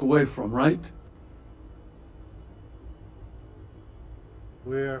you walk away from, right?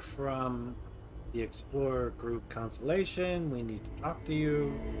 We're from the Explorer Group Constellation. We need to talk to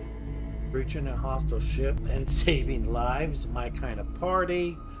you. Breaching a hostile ship and saving lives, my kind of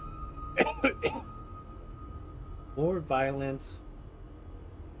party. More violence.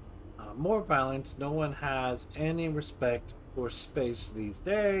 More violence. No one has any respect for space these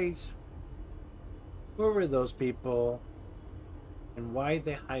days. Who were those people? And why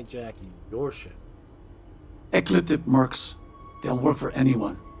they hijacking your ship? Ecliptic mercs. They'll work for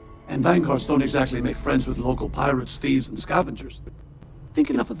anyone. And vanguards don't exactly make friends with local pirates, thieves, and scavengers. I think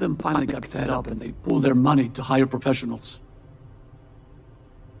enough of them finally got fed up and they pool their money to hire professionals.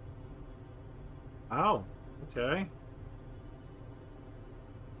 Oh, okay.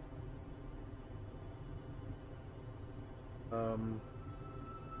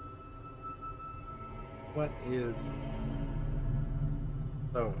 What is...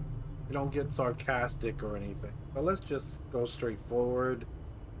 So, you don't get sarcastic or anything. But let's just go straight forward.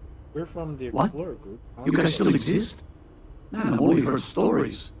 We're from the Explorer Group. You guys still exist? Man, I've only heard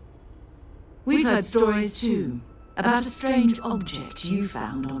stories. We've heard stories too, about a strange object you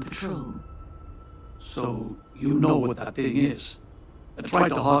found on patrol. So, you know what that thing is? I tried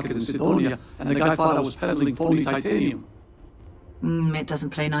to hawk it in Sidonia, and the guy thought I was peddling phony titanium. It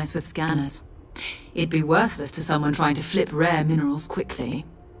doesn't play nice with scanners. It'd be worthless to someone trying to flip rare minerals quickly.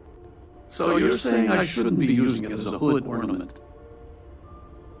 So you're saying I shouldn't be using it as a hood ornament?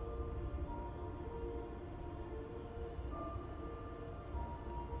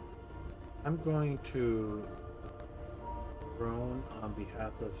 I'm going to drone on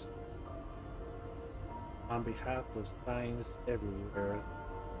behalf of science everywhere.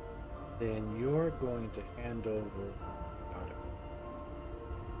 Then you're going to hand over the artifact.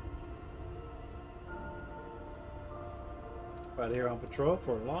 Out here on patrol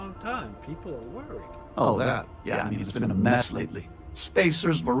for a long time. People are worried. Oh, that. Yeah, I mean, it's been a mess lately.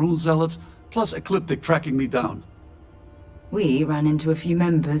 Spacers, Varun zealots, plus Ecliptic tracking me down. We ran into a few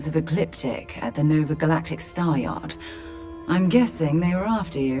members of Ecliptic at the Nova Galactic Star Yard. I'm guessing they were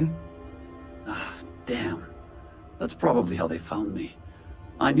after you. Ah, damn. That's probably how they found me.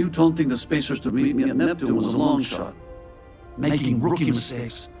 I knew taunting the Spacers to meet me at Neptune was a long shot. Making rookie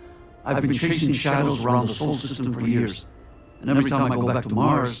mistakes. I've been chasing shadows around the Sol system for years. And every time I go back to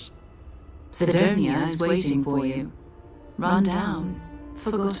Mars... Sidonia is waiting for you. Run down.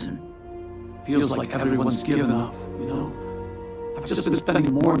 Forgotten. Feels like everyone's given up, you know? I've just been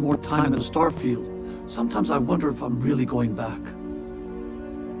spending more and more time in the Starfield. Sometimes I wonder if I'm really going back.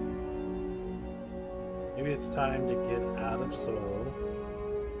 Maybe it's time to get out of Sol.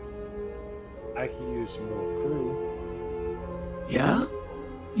 I could use more crew. Yeah?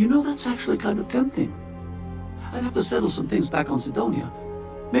 You know, that's actually kind of tempting. I'd have to settle some things back on Sidonia.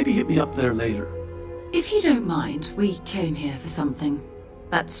 Maybe hit me up there later. If you don't mind, we came here for something.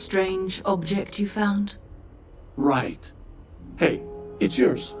 That strange object you found? Right. Hey, it's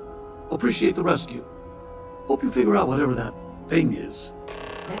yours. Appreciate the rescue. Hope you figure out whatever that thing is.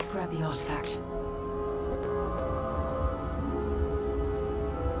 Let's grab the artifact.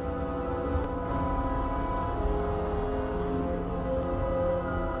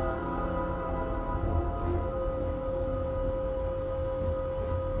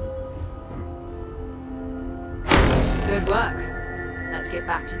 Good work. Let's get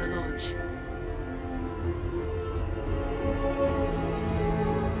back to the lodge.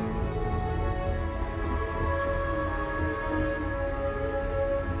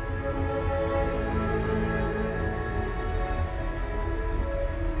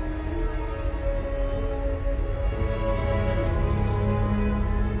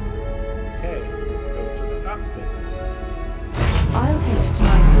 Okay, let's go to the cockpit. I'll head to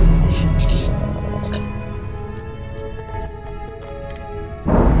my crew position.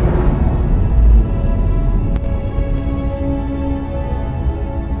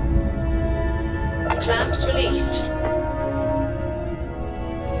 Clamps released.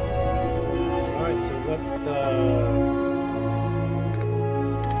 Alright, so what's the...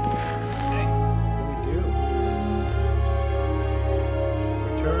 Okay, what do we do?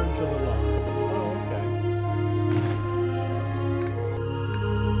 Return to the launch. Oh, okay.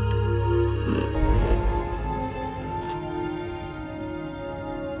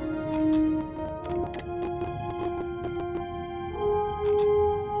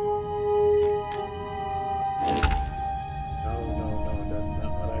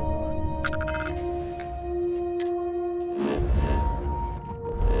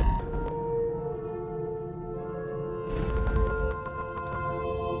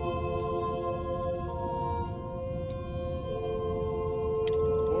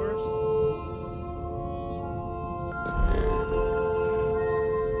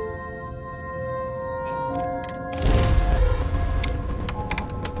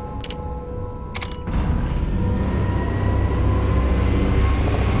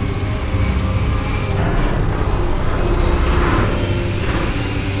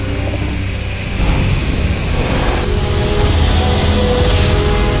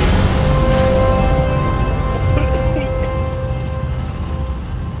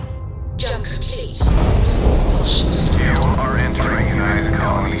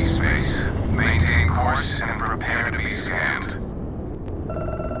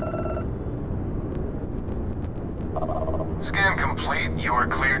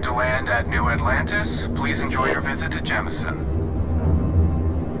 closer to Jemison.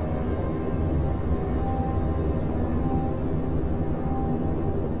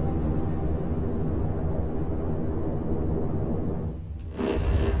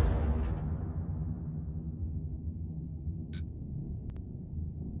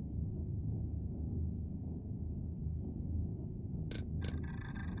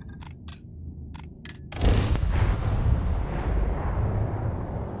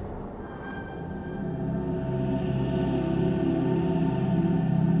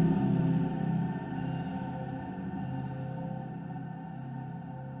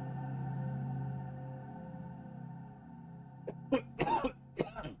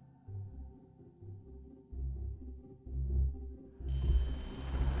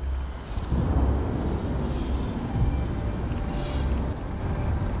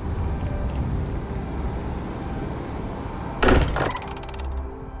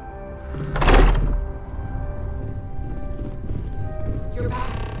 You're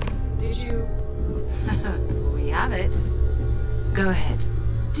back. Did you? We have it. Go ahead.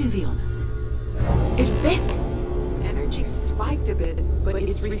 Do the honors. It fits. Energy spiked a bit, but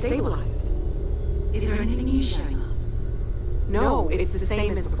it's restabilized. Is there anything new showing up? No, it's the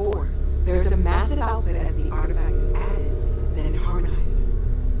same as before. There's a massive output as the artifact is added, then it harmonizes.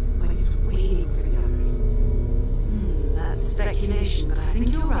 Like it's waiting for the others. That's speculation, but I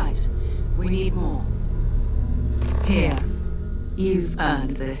think you're right. We need more. Here. You've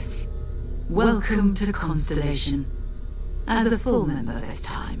earned this. Welcome to Constellation. As a full member this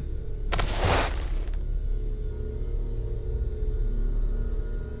time.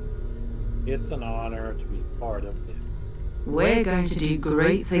 It's an honor to be part of this. We're going to do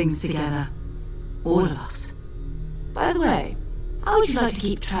great things together. All of us. By the way, how would you like to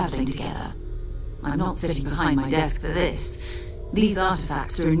keep traveling together? I'm not sitting behind my desk for this. These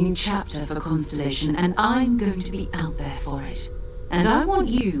artifacts are a new chapter for Constellation, and I'm going to be out there for it. And I want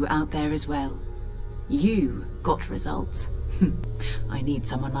you out there as well. You got results. I need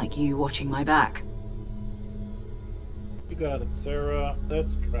someone like you watching my back. You got it, Sarah.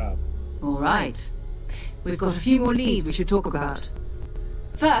 Let's travel. All right. We've got a few more leads we should talk about.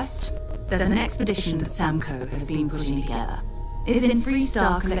 First, there's an expedition that Samco has been putting together. It's in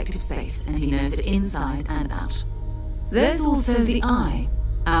Freestar Collective Space, and he knows it inside and out. There's also the Eye,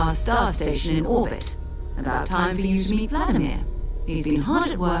 our star station in orbit. About time for you to meet Vladimir. He's been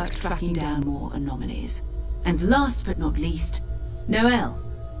hard at work tracking down more anomalies. And last but not least, Noel.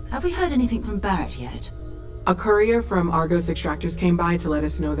 Have we heard anything from Barrett yet? A courier from Argos Extractors came by to let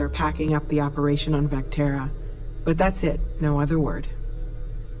us know they're packing up the operation on Vectera. But that's it, no other word.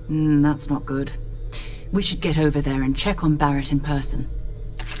 That's not good. We should get over there and check on Barrett in person.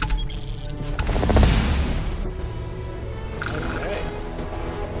 Okay.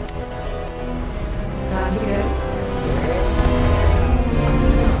 Time to go.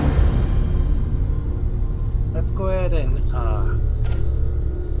 Let's go ahead and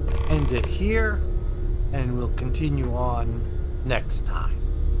end it here, and we'll continue on next time.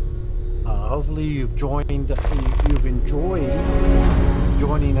 Hopefully you've enjoyed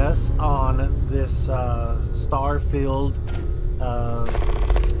joining us on this Starfield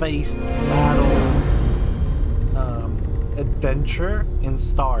space battle adventure in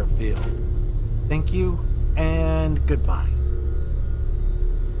Starfield. Thank you and goodbye.